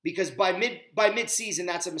 Because by mid-season,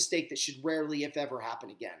 that's a mistake that should rarely, if ever, happen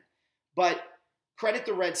again. But credit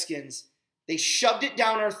the Redskins. They shoved it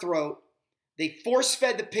down our throat. They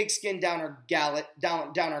force-fed the pigskin down our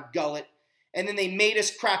gullet. And then they made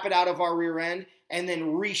us crap it out of our rear end and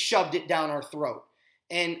then re-shoved it down our throat.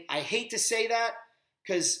 And I hate to say that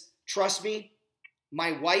because, trust me,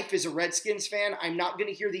 my wife is a Redskins fan. I'm not going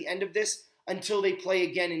to hear the end of this until they play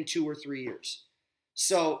again in 2 or 3 years.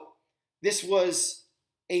 So this was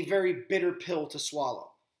a very bitter pill to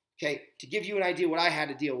swallow. Okay, to give you an idea what I had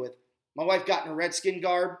to deal with, my wife got in a Redskin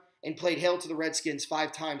garb and played Hail to the Redskins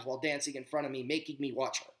 5 times while dancing in front of me, making me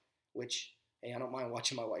watch her, which, hey, I don't mind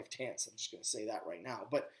watching my wife dance. I'm just going to say that right now,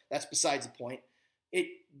 but that's besides the point. It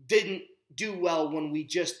didn't do well when we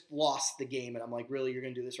just lost the game, and I'm like, really, you're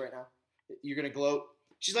going to do this right now? You're going to gloat?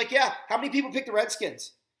 She's like, yeah, how many people picked the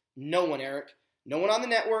Redskins? No one, Eric. No one on the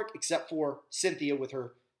network except for Cynthia with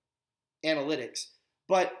her analytics.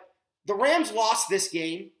 But the Rams lost this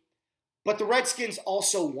game, but the Redskins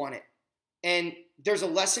also won it. And there's a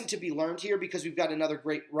lesson to be learned here because we've got another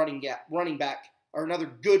great running back, or another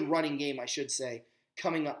good running game, I should say,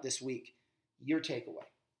 coming up this week. Your takeaway.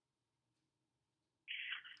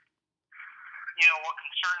 You know, what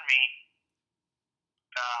concerned me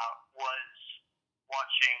was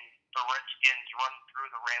watching the Redskins run through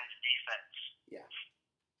the Rams defense. Yeah.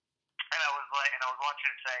 And I was watching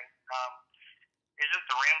and saying, isn't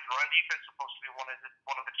the Rams run defense supposed to be one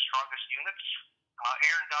of its strongest units?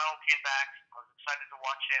 Aaron Donald came back. I was excited to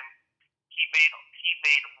watch him. he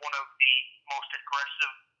made one of the most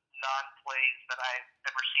aggressive non-plays that I've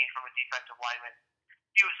ever seen from a defensive lineman.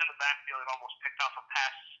 He was in the backfield and almost picked off a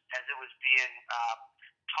pass as it was being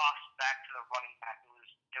tossed back to the running back.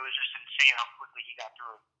 It was just insane how quickly he got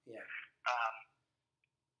through it. Yeah.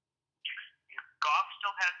 Goff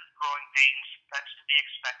still has his growing pains. That's to be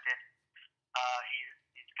expected.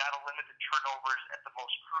 He's got to limit the turnovers at the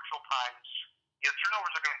most crucial times.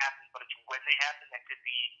 Turnovers are going to happen, but it's when they happen that could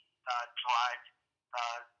be drive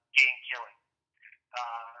game killing.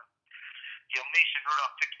 Mason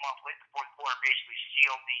Rudolph picked him off late in the fourth quarter, basically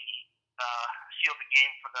sealed the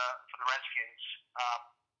game for the Redskins.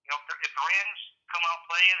 If the Rams come out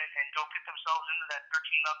playing and don't get themselves into that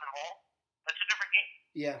 13-0 hole, that's a different game.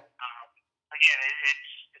 Yeah. Again,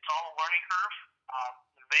 it's all a learning curve.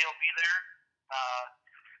 May will be there.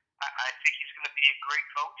 I think he's going to be a great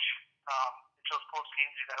coach. In those close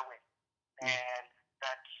games, you got to win, and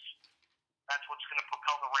that's what's going to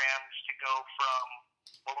propel the Rams to go from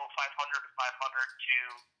below 500 to 500 to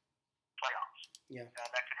playoffs. Yeah.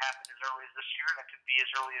 That could happen as early as this year, and that could be as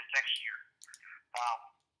early as next year.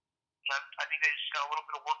 I think they just got a little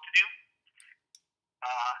bit of work to do.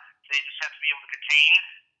 They just have to be able to contain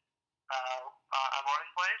on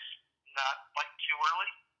running plays, not fight too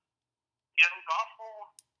early. Goff will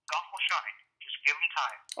shine. Just give him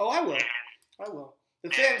time. Oh, I will. I will. The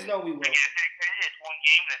fans know we will. It's one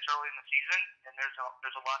game that's early in the season, and there's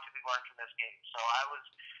a lot to be learned from this game. So I was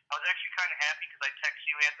actually kind of happy because I texted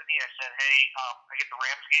you, Anthony. I said, hey, I get the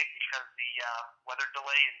Rams game because the weather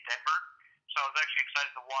delay in Denver. So I was actually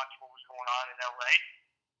excited to watch what was going on in LA,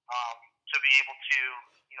 to be able to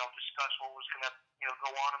discuss what was going to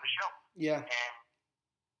go on in the show. Yeah.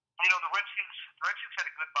 And the Redskins had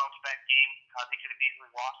a good bounce back game. They could have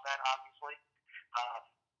easily lost that, obviously.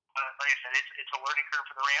 Like I said, it's a learning curve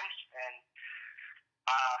for the Rams, and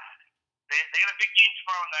they got a big game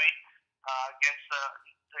tomorrow night against the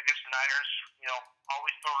Niners.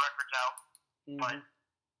 Always throw records out, but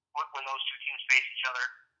when those two teams face each other,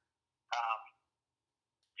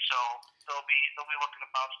 so they'll be looking to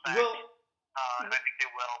bounce back, and I think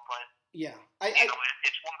they will. But yeah,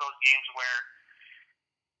 it's one of those games where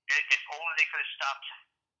if only they could have stopped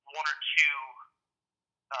one or two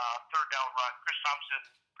third down run. Chris Thompson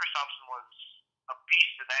was a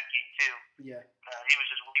beast in that game too. Yeah. He was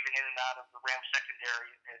just weaving in and out of the Rams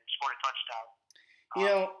secondary and scored a touchdown.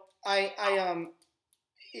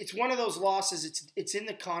 It's one of those losses. It's in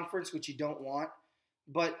the conference, which you don't want,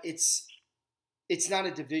 but it's not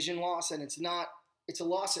a division loss, and it's a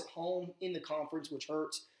loss at home in the conference, which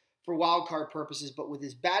hurts for wild card purposes. But with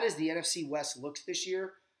as bad as the NFC West looks this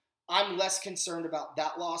year, I'm less concerned about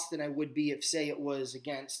that loss than I would be if, say, it was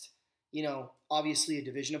against, obviously a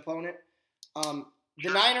division opponent. The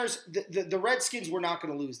Niners, the Redskins were not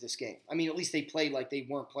going to lose this game. I mean, at least they played like they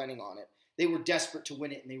weren't planning on it. They were desperate to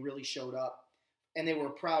win it, and they really showed up. And they were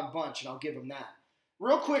a proud bunch, and I'll give them that.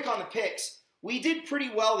 Real quick on the picks. We did pretty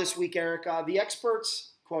well this week, Eric. The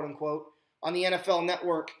experts, quote unquote, on the NFL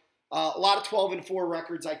Network, a lot of 12-4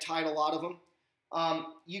 records. I tied a lot of them.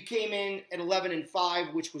 You came in at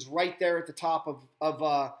 11-5, which was right there at the top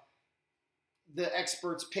of the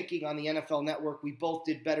experts picking on the NFL Network. We both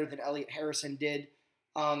did better than Elliot Harrison did.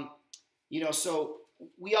 So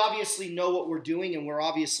we obviously know what we're doing, and we're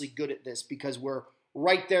obviously good at this because we're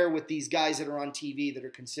right there with these guys that are on TV that are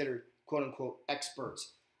considered, quote unquote,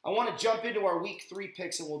 experts. I want to jump into our week 3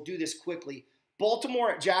 picks, and we'll do this quickly. Baltimore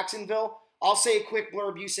at Jacksonville. I'll say a quick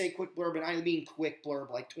blurb, you say a quick blurb, and I mean quick blurb,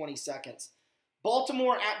 like 20 seconds.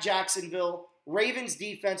 Baltimore at Jacksonville. Ravens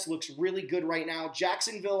defense looks really good right now.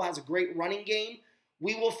 Jacksonville has a great running game.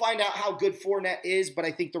 We will find out how good Fournette is, but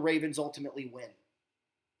I think the Ravens ultimately win.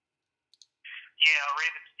 Yeah,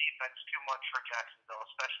 Ravens defense too much for Jacksonville,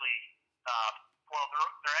 especially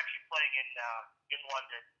they're actually playing in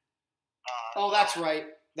London. That's right.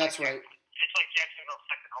 That's right. It's like Jacksonville's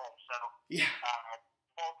second home. So yeah.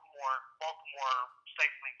 Baltimore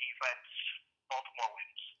stifling defense. Baltimore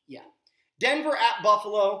wins. Yeah. Denver at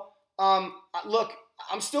Buffalo. Look,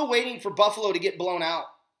 I'm still waiting for Buffalo to get blown out.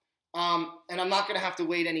 And I'm not going to have to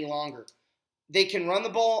wait any longer. They can run the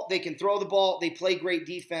ball. They can throw the ball. They play great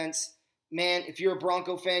defense. Man, if you're a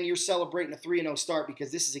Bronco fan, you're celebrating a 3-0 start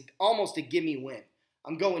because this is almost a gimme win.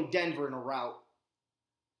 I'm going Denver in a rout.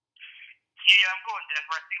 Yeah, I'm going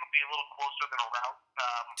Denver. I think it'll be a little closer than a rout.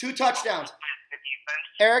 2 touchdowns.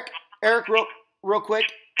 Eric, real quick.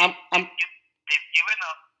 They've given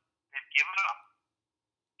up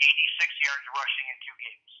 86 yards rushing in 2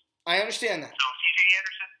 games. I understand that. So C.J.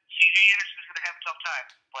 Anderson's going to have a tough time,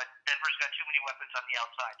 but Denver's got too many weapons on the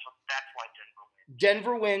outside, so that's why Denver wins.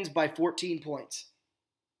 Denver wins by 14 points.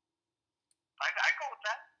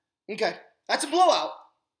 Okay. That's a blowout.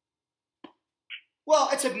 Well,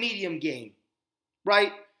 it's a medium game,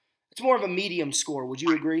 right? It's more of a medium score. Would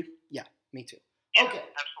you agree? Yeah, me too. Yeah, Okay.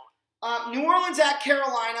 absolutely. New Orleans at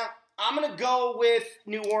Carolina. I'm going to go with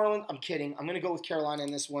New Orleans. I'm kidding. I'm going to go with Carolina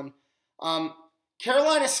in this one.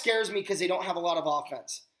 Carolina scares me because they don't have a lot of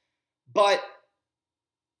offense. But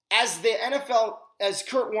as the NFL, as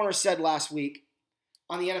Kurt Warner said last week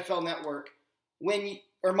on the NFL Network,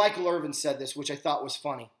 or Michael Irvin said this, which I thought was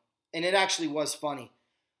funny, and it actually was funny.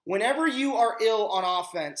 Whenever you are ill on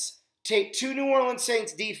offense, take 2 New Orleans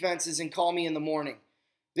Saints defenses and call me in the morning.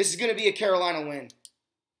 This is going to be a Carolina win.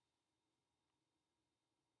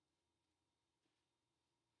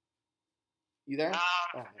 You there? I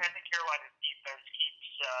think Carolina's defense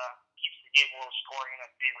keeps the game low scoring, and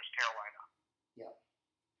that favors Carolina. Yeah.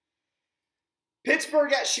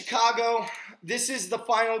 Pittsburgh at Chicago. This is the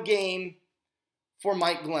final game for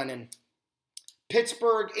Mike Glennon.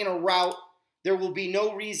 Pittsburgh in a rout. There will be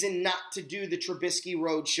no reason not to do the Trubisky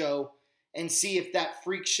Roadshow and see if that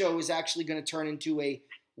freak show is actually going to turn into a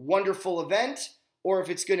wonderful event or if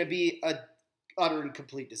it's going to be a utter and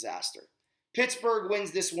complete disaster. Pittsburgh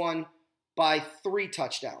wins this one by 3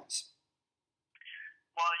 touchdowns.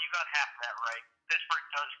 Well, you got half of that right. Pittsburgh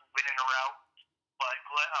does win in a rout,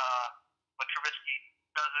 but Trubisky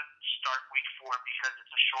doesn't start week 4 because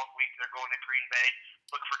it's a short week. They're going to Green Bay.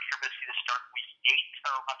 Look for Trubisky to start week 8.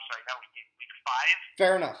 Not week 8, week 5.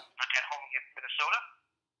 Fair enough. At home against Minnesota.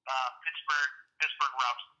 Pittsburgh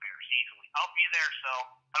routs the Bears easily. I'll be there, so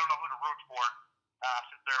I don't know who to root for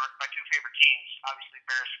since they're my 2 favorite teams. Obviously,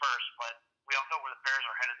 Bears first, but we all know where the Bears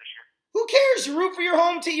are headed this year. Who cares? You root for your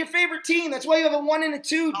home team, your favorite team. That's why you have a 1 and a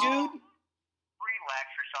 2, dude. Relax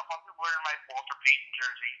yourself. I'm wearing my Walter Payton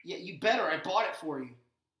jersey. Yeah, you better. I bought it for you.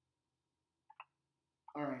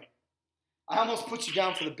 All right. I almost put you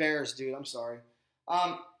down for the Bears, dude. I'm sorry.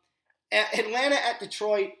 Atlanta at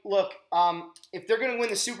Detroit. Look, if they're going to win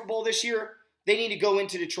the Super Bowl this year, they need to go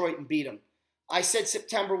into Detroit and beat them. I said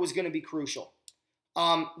September was going to be crucial.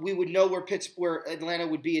 We would know where Atlanta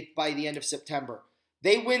would be by the end of September.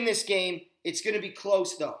 They win this game. It's going to be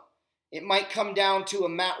close, though. It might come down to a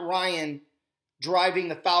Matt Ryan driving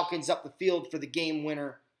the Falcons up the field for the game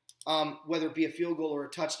winner, whether it be a field goal or a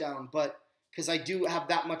touchdown. But because I do have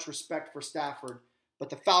that much respect for Stafford, but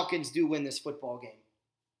the Falcons do win this football game.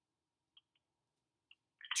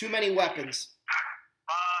 Too many weapons.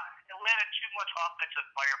 Atlanta, too much offensive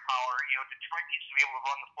firepower. Detroit needs to be able to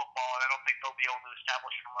run the football, and I don't think they'll be able to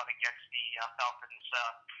establish a run against the Falcons'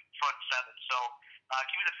 front 7. So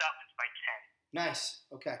give me the Falcons by 10. Nice.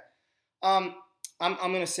 Okay.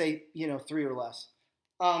 I'm going to say 3 or less.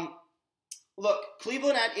 Look,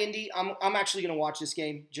 Cleveland at Indy. I'm actually going to watch this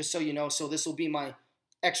game, just so you know. So this will be my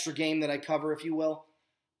extra game that I cover, if you will.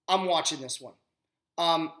 I'm watching this one.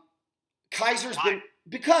 Kaiser's been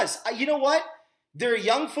because you know what? They're a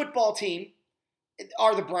young football team.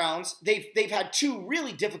 Are the Browns? They've had 2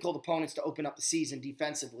 really difficult opponents to open up the season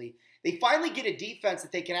defensively. They finally get a defense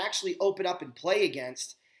that they can actually open up and play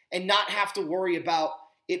against, and not have to worry about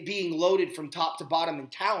it being loaded from top to bottom in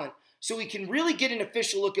talent. So we can really get an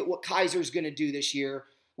official look at what Kaiser's going to do this year.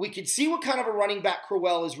 We can see what kind of a running back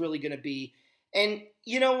Crowell is really going to be. And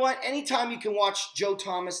you know what? Anytime you can watch Joe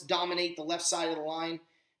Thomas dominate the left side of the line,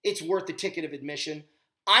 it's worth the ticket of admission.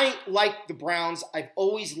 I like the Browns. I've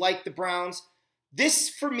always liked the Browns. This,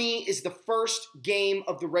 for me, is the first game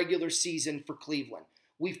of the regular season for Cleveland.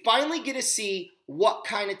 We finally get to see what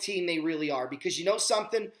kind of team they really are. Because you know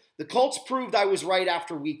something? The Colts proved I was right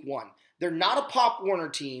after week 1. They're not a Pop Warner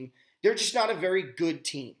team. They're just not a very good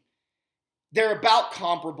team. They're about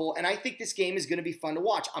comparable, and I think this game is going to be fun to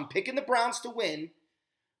watch. I'm picking the Browns to win,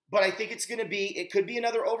 but I think it could be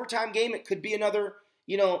another overtime game. It could be another,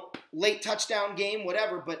 late touchdown game,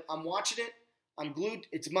 whatever, but I'm watching it. I'm glued.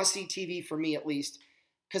 It's must-see TV for me, at least,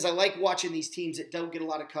 because I like watching these teams that don't get a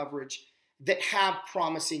lot of coverage, that have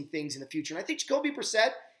promising things in the future. And I think Jacoby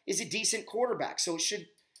Brissett is a decent quarterback, so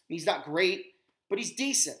he's not great, but he's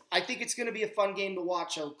decent. I think it's going to be a fun game to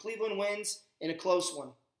watch. So Cleveland wins in a close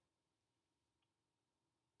one.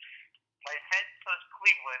 My head says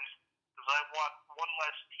Cleveland because I want one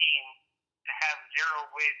less team to have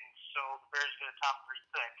 0 wins, so the Bears get a top 3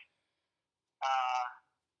 pick.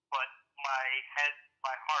 But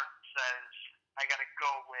my heart says I got to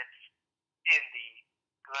go with Indy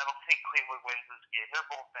because I don't think Cleveland wins this game.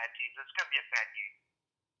 They're both bad teams. It's going to be a bad game.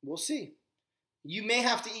 We'll see. You may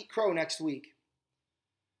have to eat crow next week.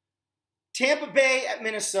 Tampa Bay at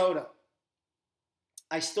Minnesota.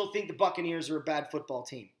 I still think the Buccaneers are a bad football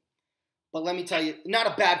team. But let me tell you, not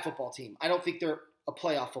a bad football team. I don't think they're a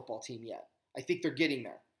playoff football team yet. I think they're getting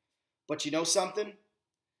there. But you know something?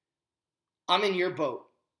 I'm in your boat.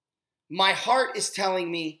 My heart is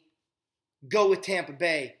telling me go with Tampa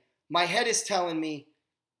Bay. My head is telling me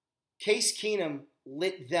Case Keenum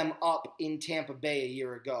lit them up in Tampa Bay a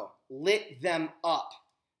year ago. Lit them up.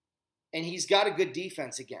 And he's got a good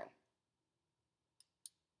defense again.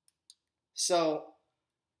 So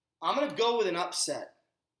I'm going to go with an upset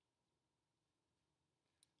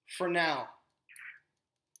for now.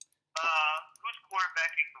 Who's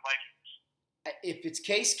quarterbacking the Vikings? If it's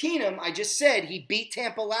Case Keenum, I just said he beat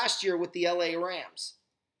Tampa last year with the LA Rams.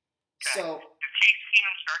 Okay. So If Case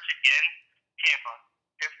Keenum starts again, Tampa.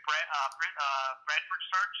 If Bradford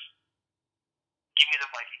starts, give me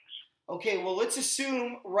the Vikings. okay, well, let's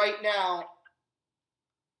assume right now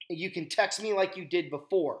you can text me like you did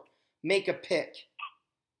before. Make a pick.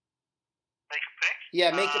 Make a pick?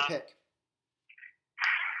 Yeah, make a pick.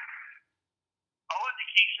 All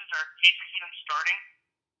indications are Case Keenum starting.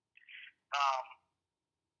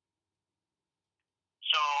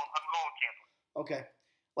 So I'm going with Tampa. Okay.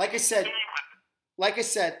 Like I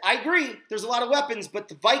said, I agree. There's a lot of weapons, but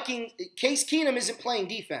the Case Keenum isn't playing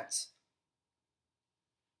defense.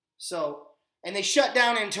 So, and they shut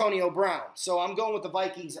down Antonio Brown. So I'm going with the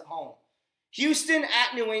Vikings at home. Houston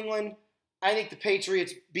at New England. I think the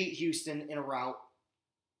Patriots beat Houston in a rout.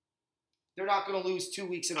 They're not going to lose 2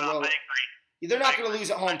 weeks in a row. I agree. They're not going to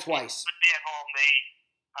lose at home twice. But at home,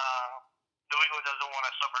 New England doesn't want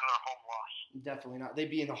to suffer another home loss. Definitely not. They'd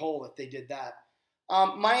be in the hole if they did that.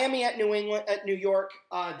 Miami at New York.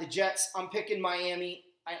 The Jets. I'm picking Miami.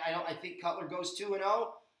 I think Cutler goes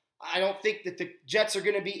 2-0. I don't think that the Jets are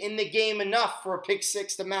going to be in the game enough for a pick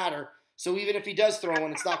six to matter. So even if he does throw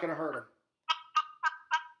one, it's not going to hurt him. It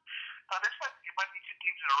might be 2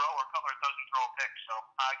 teams in a row where Cutler doesn't throw a pick. So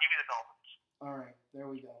give me the Dolphins. All right, there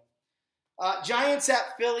we go. Giants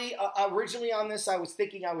at Philly. Originally on this, I was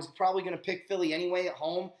thinking I was probably going to pick Philly anyway at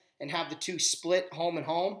home and have the two split home and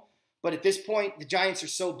home. But at this point, the Giants are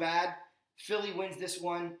so bad. Philly wins this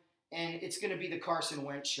one, and it's going to be the Carson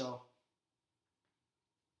Wentz show.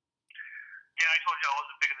 Yeah, I told you I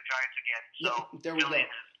wasn't picking the Giants again. So there we go.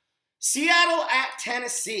 Seattle at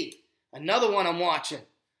Tennessee. Another one I'm watching.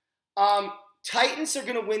 Titans are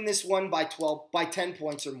going to win this one by 10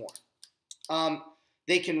 points or more.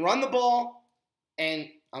 They can run the ball, and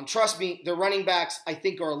trust me, their running backs, I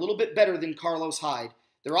think, are a little bit better than Carlos Hyde.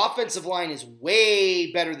 Their offensive line is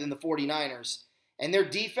way better than the 49ers, and their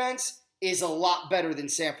defense is a lot better than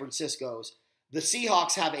San Francisco's. The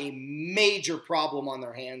Seahawks have a major problem on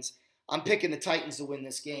their hands. I'm picking the Titans to win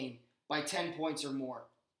this game by 10 points or more.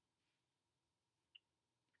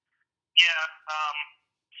 Yeah,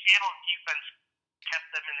 Seattle's defense kept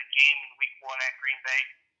them in the game in Week 1 at Green Bay,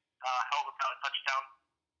 held without a touchdown.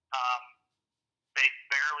 They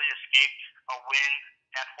barely escaped a win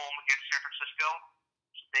at home against San Francisco.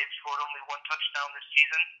 So they've scored only 1 touchdown this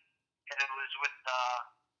season, and it was with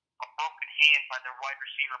a broken hand by their wide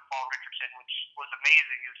receiver, Paul Richardson, which was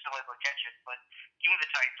amazing. He was still able to catch it. But give me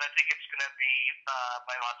the Titans. I think it's going to be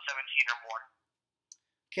by about 17 or more.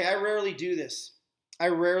 Okay, I rarely do this.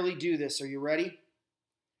 Are you ready?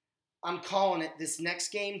 I'm calling it. This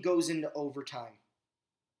next game goes into overtime.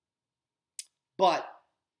 But,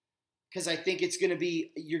 because I think it's going to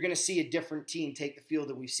be, you're going to see a different team take the field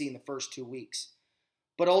than we've seen the first 2 weeks.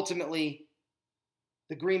 But ultimately,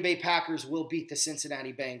 the Green Bay Packers will beat the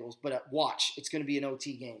Cincinnati Bengals. But watch, it's going to be an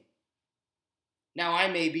OT game. Now, I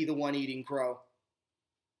may be the one eating crow.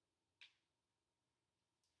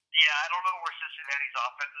 Yeah, I don't know where Cincinnati's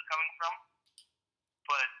offense is coming from.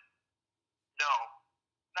 But, no,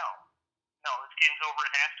 this game's over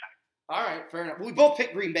at halftime. All right, fair enough. We both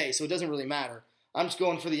picked Green Bay, so it doesn't really matter. I'm just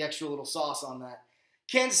going for the extra little sauce on that.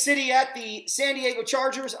 Kansas City at the San Diego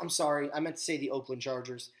Chargers. I'm sorry, I meant to say the Oakland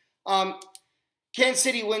Chargers. Kansas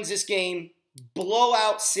City wins this game.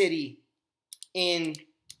 Blowout city in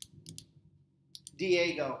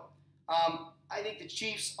Diego. I think the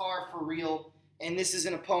Chiefs are for real, and this is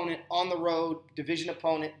an opponent on the road, division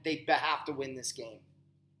opponent. They have to win this game.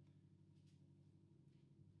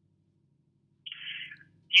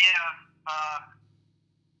 Yeah,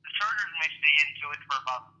 the Chargers may stay into it for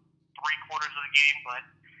about 3/4 of the game, but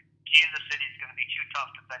Kansas City is going to be too tough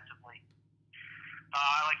defensively.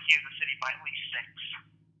 I like Kansas City by at least 6.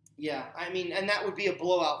 Yeah, I mean, and that would be a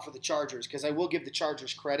blowout for the Chargers, because I will give the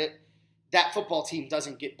Chargers credit. That football team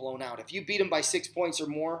doesn't get blown out. If you beat them by 6 points or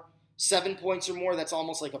more, 7 points or more, that's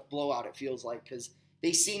almost like a blowout, it feels like, because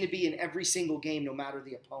they seem to be in every single game, no matter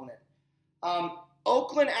the opponent.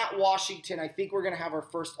 Oakland at Washington, I think we're going to have our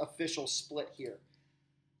first official split here.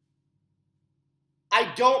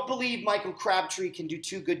 I don't believe Michael Crabtree can do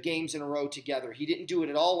 2 good games in a row together. He didn't do it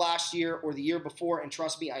at all last year or the year before, and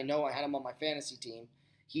trust me, I know I had him on my fantasy team.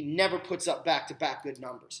 He never puts up back-to-back good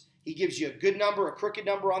numbers. He gives you a good number, a crooked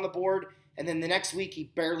number on the board, and then the next week he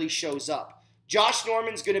barely shows up. Josh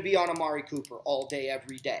Norman's going to be on Amari Cooper all day,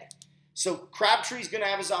 every day. So Crabtree's going to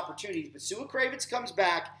have his opportunities, but Sua Kravitz comes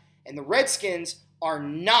back, and the Redskins are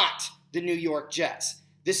not the New York Jets.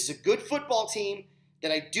 This is a good football team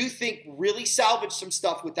that I do think really salvaged some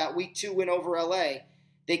stuff with that Week 2 win over LA.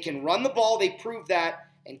 They can run the ball, they proved that,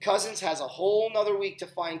 and Cousins has a whole nother week to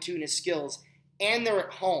fine-tune his skills, and they're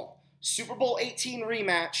at home. Super Bowl 18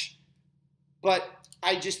 rematch, but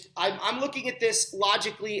I'm looking at this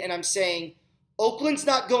logically, and I'm saying Oakland's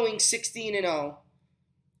not going 16-0.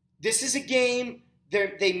 This is a game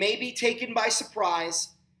they may be taken by surprise.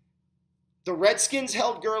 The Redskins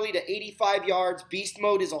held Gurley to 85 yards. Beast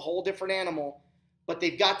mode is a whole different animal, but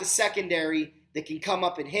they've got the secondary that can come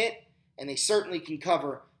up and hit, and they certainly can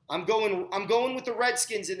cover. I'm going with the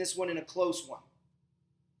Redskins in this one, in a close one.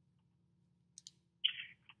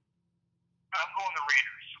 I'm going the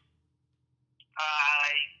Raiders. I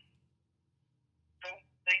don't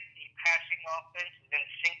think the passing offense is in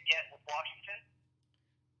sync yet with Washington.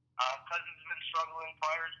 Cousins has been struggling.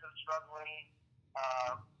 Pryor's been struggling.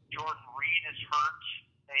 Jordan Reed is hurt.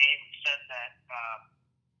 They even said that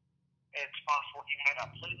it's possible he might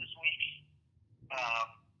not play this week.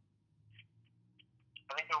 I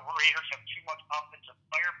think the Raiders have too much offensive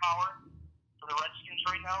firepower for the Redskins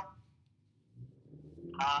right now.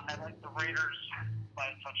 I like the Raiders by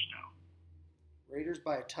a touchdown. Raiders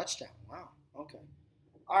by a touchdown. Wow. Okay.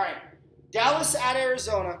 All right. Dallas at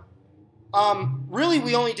Arizona. Really,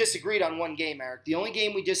 we only disagreed on one game, Eric. The only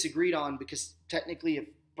game we disagreed on, because technically if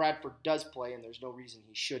Bradford does play, and there's no reason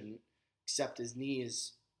he shouldn't, except his knee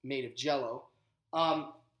is made of jello.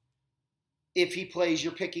 If he plays,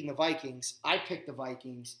 you're picking the Vikings. I picked the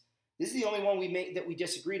Vikings. This is the only one that we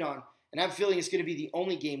disagreed on, and I have a feeling it's going to be the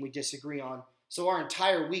only game we disagree on. So our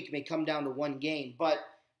entire week may come down to one game. But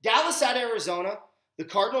Dallas at Arizona, the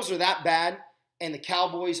Cardinals are that bad, and the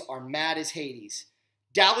Cowboys are mad as Hades.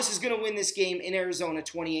 Dallas is going to win this game in Arizona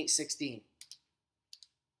 28-16.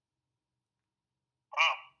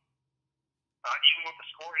 Even with the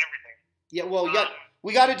score and everything. Yeah, well,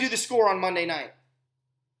 we got to do the score on Monday night.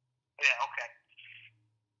 Yeah, okay.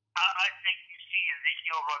 I think you see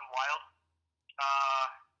Ezekiel run wild.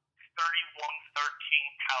 31-13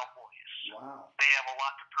 Cowboys. Wow. They have a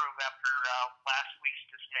lot to prove after last week's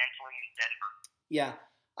dismantling in Denver. Yeah,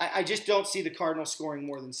 I just don't see the Cardinals scoring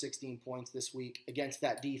more than 16 points this week against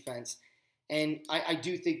that defense. And I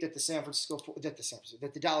do think that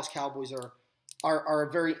the Dallas Cowboys are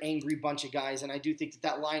a very angry bunch of guys, and I do think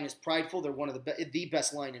that line is prideful. They're one of the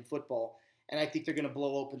best line in football, and I think they're going to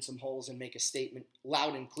blow open some holes and make a statement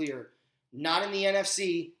loud and clear. Not in the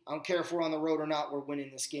NFC. I don't care if we're on the road or not. We're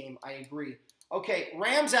winning this game. I agree. Okay,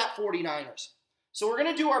 Rams at 49ers. So we're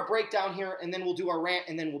going to do our breakdown here, and then we'll do our rant,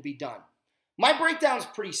 and then we'll be done. My breakdown is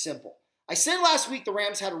pretty simple. I said last week the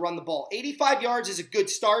Rams had to run the ball. 85 yards is a good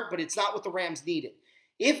start, but it's not what the Rams needed.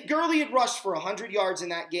 If Gurley had rushed for 100 yards in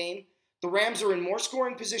that game, the Rams are in more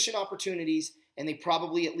scoring position opportunities, and they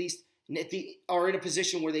probably at least are in a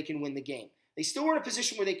position where they can win the game. They still were in a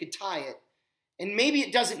position where they could tie it, and maybe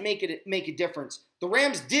it doesn't make a difference. The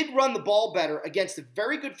Rams did run the ball better against a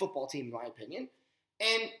very good football team, in my opinion,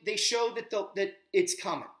 and they showed that it's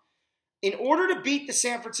coming. In order to beat the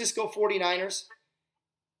San Francisco 49ers,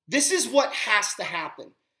 this is what has to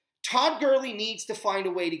happen. Todd Gurley needs to find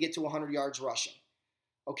a way to get to 100 yards rushing.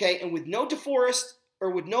 Okay, and with no DeForest,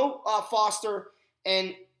 or with no Foster,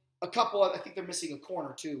 and a couple of, I think they're missing a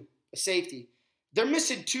corner too, a safety. They're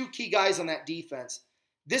missing 2 key guys on that defense.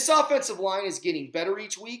 This offensive line is getting better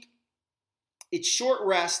each week. It's short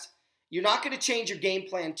rest. You're not going to change your game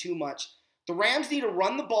plan too much. The Rams need to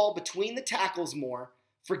run the ball between the tackles more.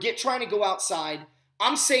 Forget trying to go outside.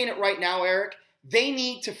 I'm saying it right now, Eric. They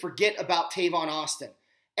need to forget about Tavon Austin.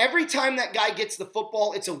 Every time that guy gets the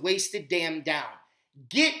football, it's a wasted damn down.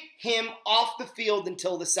 Get him off the field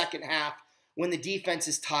until the second half when the defense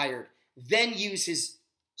is tired. Then use his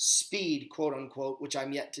speed, quote unquote, which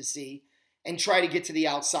I'm yet to see, and try to get to the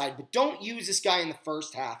outside. But don't use this guy in the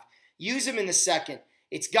first half. Use him in the second.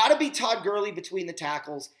 It's got to be Todd Gurley between the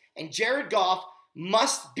tackles, and Jared Goff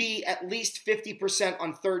must be at least 50%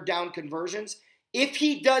 on third down conversions. If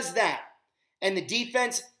he does that, and the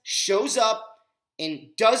defense shows up and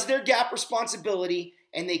does their gap responsibility,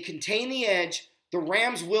 and they contain the edge, the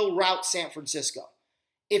Rams will rout San Francisco.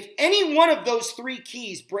 If any one of those 3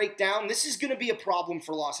 keys break down, this is going to be a problem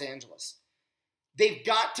for Los Angeles. they've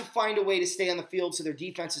got to find a way to stay on the field so their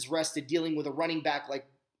defense is rested dealing with a running back like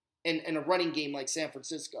in a running game like San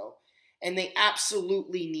Francisco. And they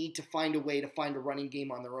absolutely need to find a way to find a running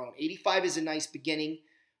game on their own. 85 is a nice beginning,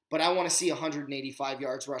 but I want to see 185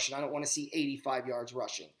 yards rushing. I don't want to see 85 yards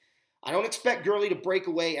rushing. I don't expect Gurley to break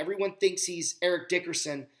away. Everyone thinks he's Eric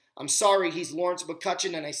Dickerson. I'm sorry, he's Lawrence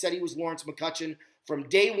McCutcheon, and I said he was Lawrence McCutcheon from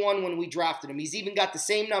day one when we drafted him. He's even got the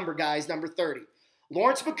same number, guys, number 30.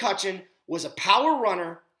 Lawrence McCutcheon was a power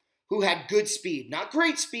runner who had good speed. Not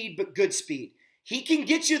great speed, but good speed. He can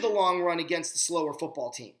get you the long run against the slower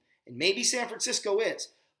football team. And maybe San Francisco is.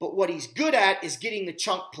 But what he's good at is getting the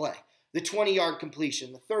chunk play. The 20-yard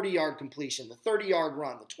completion, the 30-yard completion, the 30-yard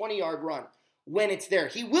run, the 20-yard run when it's there.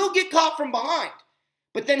 He will get caught from behind,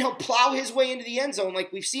 but then he'll plow his way into the end zone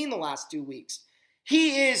like we've seen the last 2 weeks.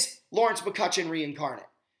 He is Lawrence McCutcheon reincarnate,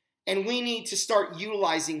 and we need to start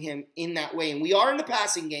utilizing him in that way. And we are in the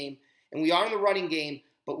passing game, and we are in the running game,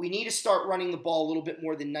 but we need to start running the ball a little bit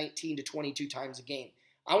more than 19 to 22 times a game.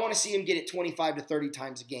 I want to see him get it 25 to 30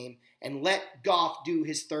 times a game and let Goff do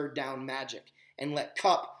his third down magic and let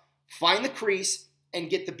Kupp find the crease and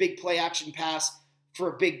get the big play action pass for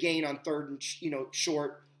a big gain on third and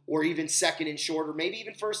short, or even second and short, or maybe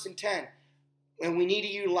even first and 10. And we need to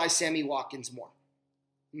utilize Sammy Watkins more.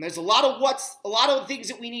 And there's a lot of things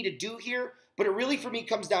that we need to do here, but it really for me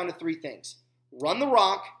comes down to 3 things. Run the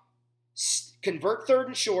rock, convert third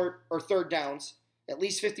and short or third downs, at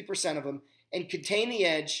least 50% of them, and contain the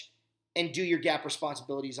edge and do your gap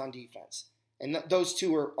responsibilities on defense. And those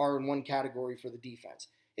 2 are in one category for the defense.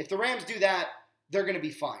 If the Rams do that, they're going to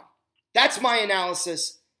be fine. That's my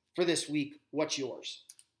analysis for this week. What's yours?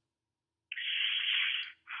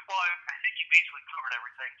 Well, I think you basically covered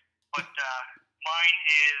everything. But mine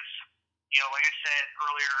is, like I said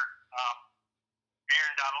earlier,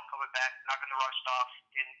 Aaron Donald coming back, knocking the rust off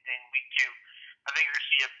in week 2. I think you're going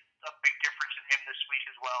to see a big difference in him this week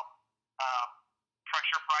as well.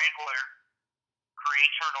 Pressure Brian Hoyer,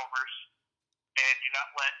 create turnovers, and do not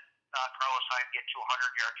let Carlos Hyde get to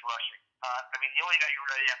 100 yards rushing. The only guy you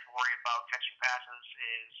really have to worry about catching passes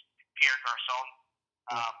is Pierre Garçon.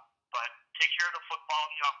 But take care of the football on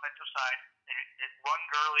the offensive side. Run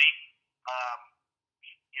Gurley.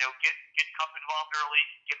 Get Kupp involved early.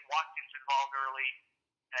 Get Watkins involved early.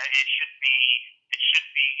 It should be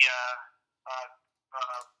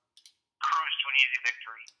cruise to an easy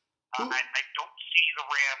victory. I don't see the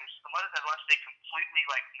Rams unless they completely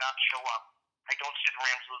not show up. I don't see the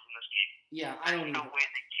Rams losing this game. Yeah, I don't know. No way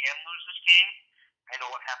they can lose this game. I know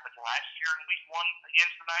what happened last year in Week 1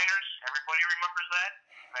 against the Niners. Everybody remembers that.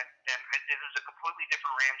 And it is a completely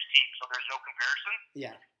different Rams team, so there's no comparison.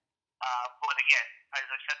 Yeah. But again, as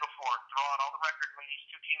I said before, throw out all the records when these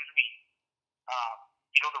 2 teams meet.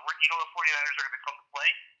 The 49ers are going to come to play.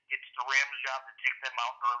 It's the Rams' job to take them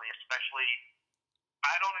out early, especially.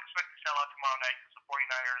 I don't expect to sell out tomorrow night because the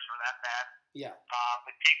 49ers are that bad. Yeah.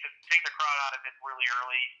 But take the crowd out of it really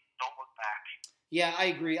early. Don't look back. Yeah, I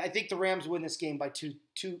agree. I think the Rams win this game by two,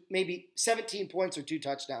 maybe 17 points or 2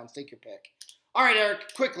 touchdowns. Take your pick. All right,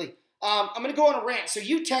 Eric, quickly. I'm going to go on a rant. So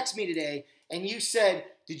you text me today, and you said,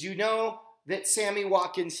 did you know that Sammy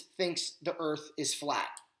Watkins thinks the earth is flat?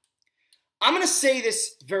 I'm going to say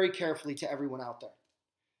this very carefully to everyone out there.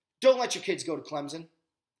 Don't let your kids go to Clemson.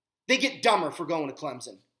 They get dumber for going to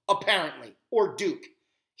Clemson, apparently, or Duke.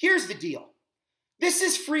 Here's the deal. This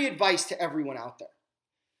is free advice to everyone out there.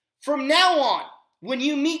 From now on, when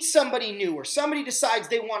you meet somebody new or somebody decides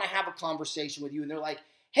they want to have a conversation with you and they're like,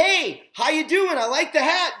 hey, how you doing? I like the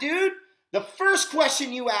hat, dude. The first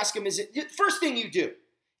question you ask them first thing you do,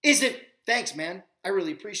 thanks, man. I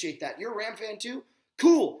really appreciate that. You're a Ram fan too?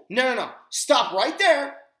 Cool. No. Stop right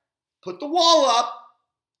there. Put the wall up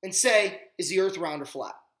and say, is the earth round or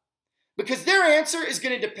flat? Because their answer is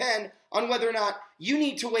going to depend on whether or not you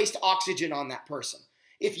need to waste oxygen on that person.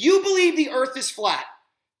 If you believe the earth is flat,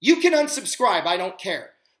 you can unsubscribe. I don't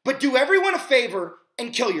care. But do everyone a favor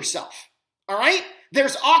and kill yourself. All right?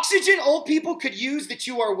 There's oxygen old people could use that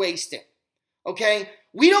you are wasting. Okay?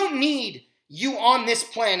 We don't need you on this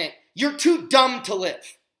planet. You're too dumb to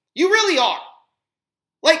live. You really are.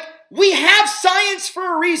 We have science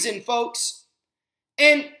for a reason, folks.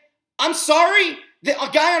 And I'm sorry that a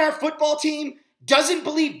guy on our football team doesn't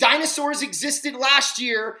believe dinosaurs existed last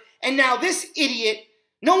year, and now this idiot,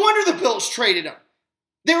 no wonder the Bills traded him.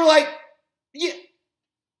 They were like, yeah,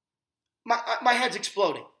 my head's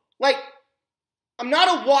exploding. I'm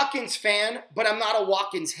not a Watkins fan, but I'm not a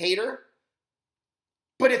Watkins hater.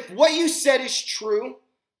 But if what you said is true,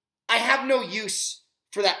 I have no use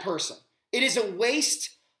for that person. It is a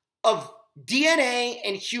waste of DNA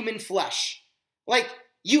and human flesh.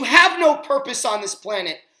 You have no purpose on this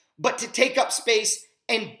planet but to take up space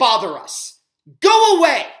and bother us. Go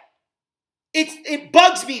away. It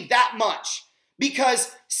bugs me that much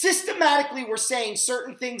because systematically we're saying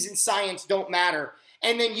certain things in science don't matter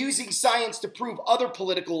and then using science to prove other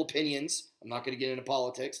political opinions. I'm not going to get into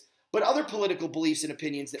politics, but other political beliefs and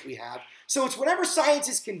opinions that we have. So it's whenever science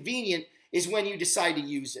is convenient is when you decide to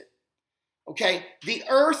use it. Okay? The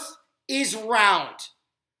earth is round.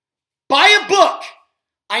 Buy a book.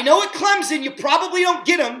 I know at Clemson you probably don't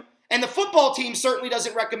get them, and the football team certainly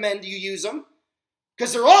doesn't recommend you use them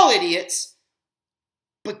because they're all idiots.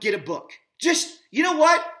 But get a book. Just, you know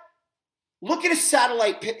what? Look at a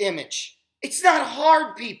satellite image. It's not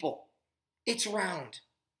hard, people. It's round.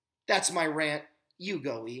 That's my rant. You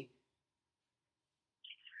go, E.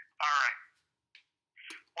 All right.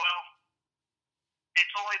 Well,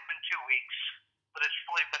 it's only been 2 weeks, but it's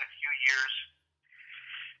really been a few years.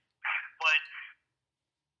 But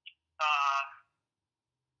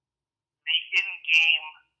the in-game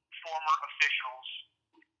former officials,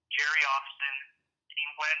 Jerry Austin,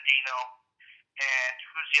 Dean Blandino, and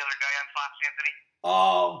who's the other guy on Fox, Anthony?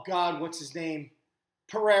 Oh, God, what's his name?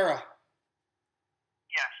 Pereira.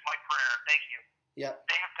 Yes, Mike Pereira, thank you. Yep.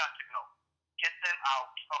 They have got to go. Get them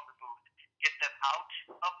out of the booth. Get them out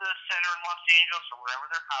of the center in Los Angeles or wherever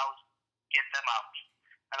they're housed. Get them out.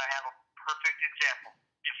 And I have a perfect example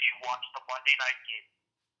if you watch the Monday night game.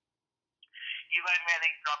 Eli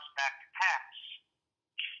Manning drops back to pass.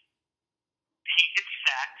 He gets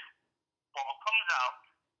sacked. Ball comes out.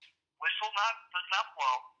 Whistle does not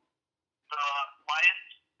blow. The Lions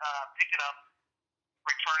pick it up,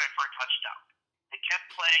 return it for a touchdown. They kept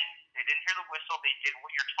playing. They didn't hear the whistle. They did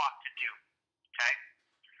what you're taught to do. Okay?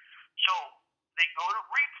 So they go to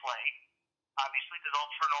replay. Obviously, because all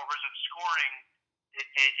turnovers and scoring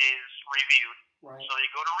is reviewed. Right. So they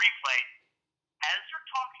go to replay. As they're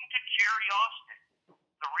talking to Jerry Austin,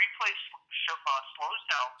 the replay slows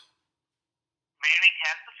down. Manning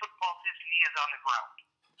has the football. His knee is on the ground.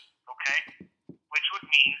 Okay? Which would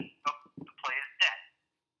mean the play is dead.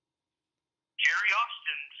 Jerry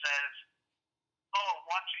Austin says,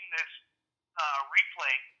 watching this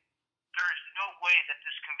replay, there's no way that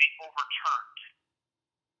this can be overturned.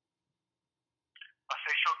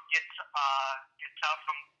 Official gets out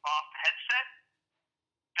from off the headset.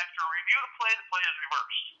 After review of the play is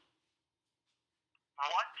reversed.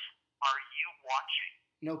 What are you watching?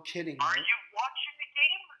 No kidding. Are right? you watching the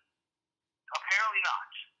game? Apparently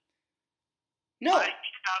not. No. I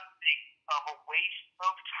cannot think of a waste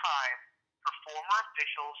of time for former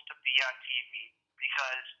officials to be on TV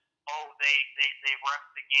because they ref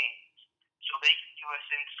the games so they can give us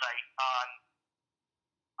insight on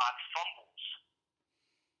fumbles.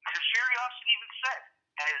 Because Jerry Austin even said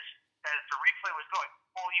as the replay was going,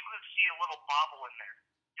 you could see a little bobble in there.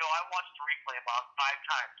 I watched the replay about 5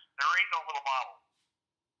 times. There ain't no little bobble.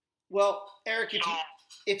 Well, Eric,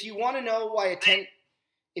 if you want to know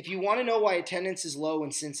why attendance is low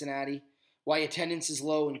in Cincinnati, why attendance is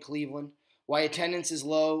low in Cleveland, why attendance is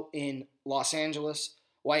low in Los Angeles,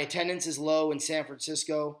 why attendance is low in San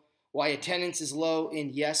Francisco, why attendance is low in,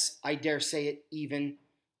 yes, I dare say it, even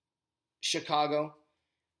Chicago,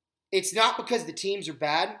 it's not because the teams are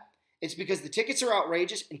bad. It's because the tickets are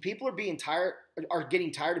outrageous and people are getting tired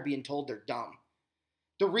of being told they're dumb.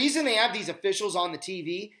 The reason they have these officials on the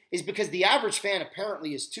TV is because the average fan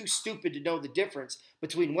apparently is too stupid to know the difference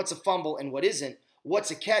between what's a fumble and what isn't, what's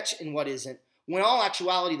a catch and what isn't, when in all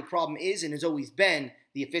actuality the problem is and has always been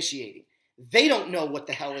the officiating. They don't know what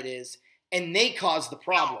the hell it is, and they cause the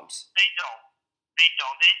problems. No, they don't. They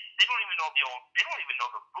don't. They don't even know they don't even know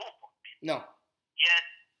the rule book. No. Yet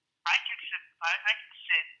I can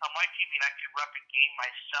sit on my TV and I can rep a game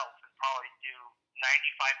myself and probably do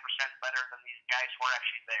 95% better than these guys who are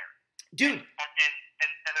actually there. Dude.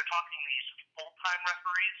 And they're talking these full-time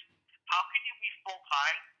referees. How can you be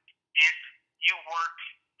full-time if you work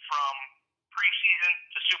from preseason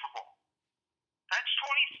to Super Bowl? That's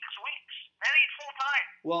 26 weeks. That ain't full-time.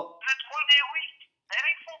 Well, that's 1 day a week. That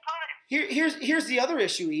ain't full-time. Here's the other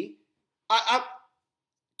issue, E.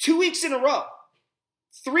 2 weeks in a row,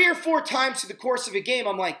 3 or 4 times through the course of a game,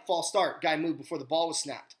 I'm like, false start. Guy moved before the ball was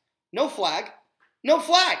snapped. No flag. No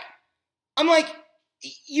flag. I'm like,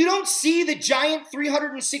 you don't see the giant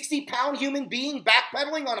 360-pound human being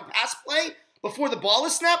backpedaling on a pass play before the ball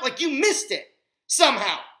is snapped? Like, you missed it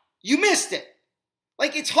somehow. You missed it.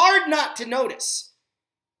 Like, it's hard not to notice.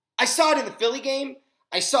 I saw it in the Philly game.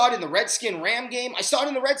 I saw it in the Redskin-Ram game. I saw it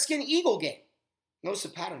in the Redskin-Eagle game. Notice the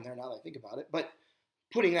pattern there now that I think about it. But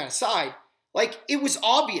putting that aside, like, it was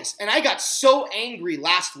obvious. And I got so angry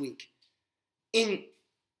last week in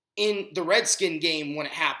in the Redskin game when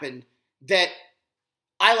it happened that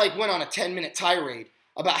I went on a 10-minute tirade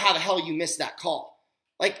about how the hell you missed that call.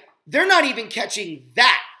 They're not even catching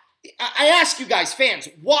that. I ask you guys, fans,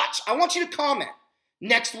 watch. I want you to comment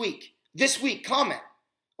next week. This week, comment,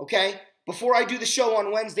 okay? Before I do the show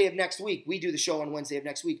on Wednesday of next week, we do the show on Wednesday of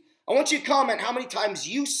next week. I want you to comment how many times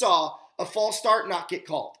you saw a false start not get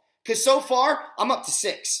called. Because so far, I'm up to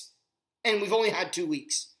 6. And we've only had 2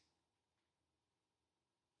 weeks.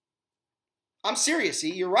 I'm serious,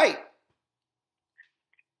 E. You're right.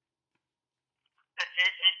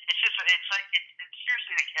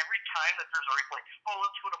 Seriously, every time that there's a replay,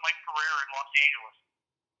 let's go to Mike Pereira in Los Angeles.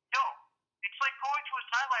 No. It's like going to a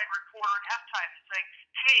sideline reporter at halftime and saying,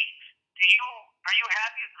 hey, are you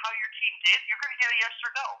happy with how your team did? You're going to get a yes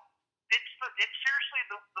or no. It's seriously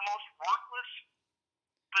the most worthless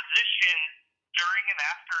position during and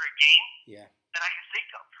after a game that I can think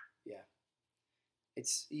of. Yeah.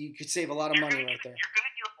 You could save a lot of money right there. You're going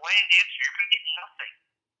to get a bland answer. You're going to get nothing.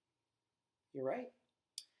 You're right.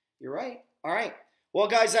 You're right. All right. Well,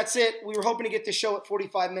 guys, that's it. We were hoping to get this show at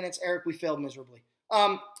 45 minutes. Eric, we failed miserably.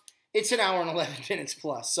 It's an hour and 11 minutes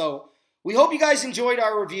plus. So we hope you guys enjoyed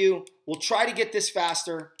our review. We'll try to get this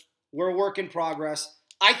faster. We're a work in progress.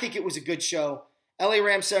 I think it was a good show. LA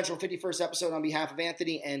Rams Central, 51st episode on behalf of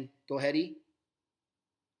Anthony. And go ahead, E.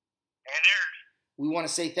 And Eric. We want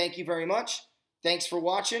to say thank you very much. Thanks for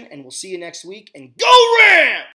watching, and we'll see you next week. And go Rams!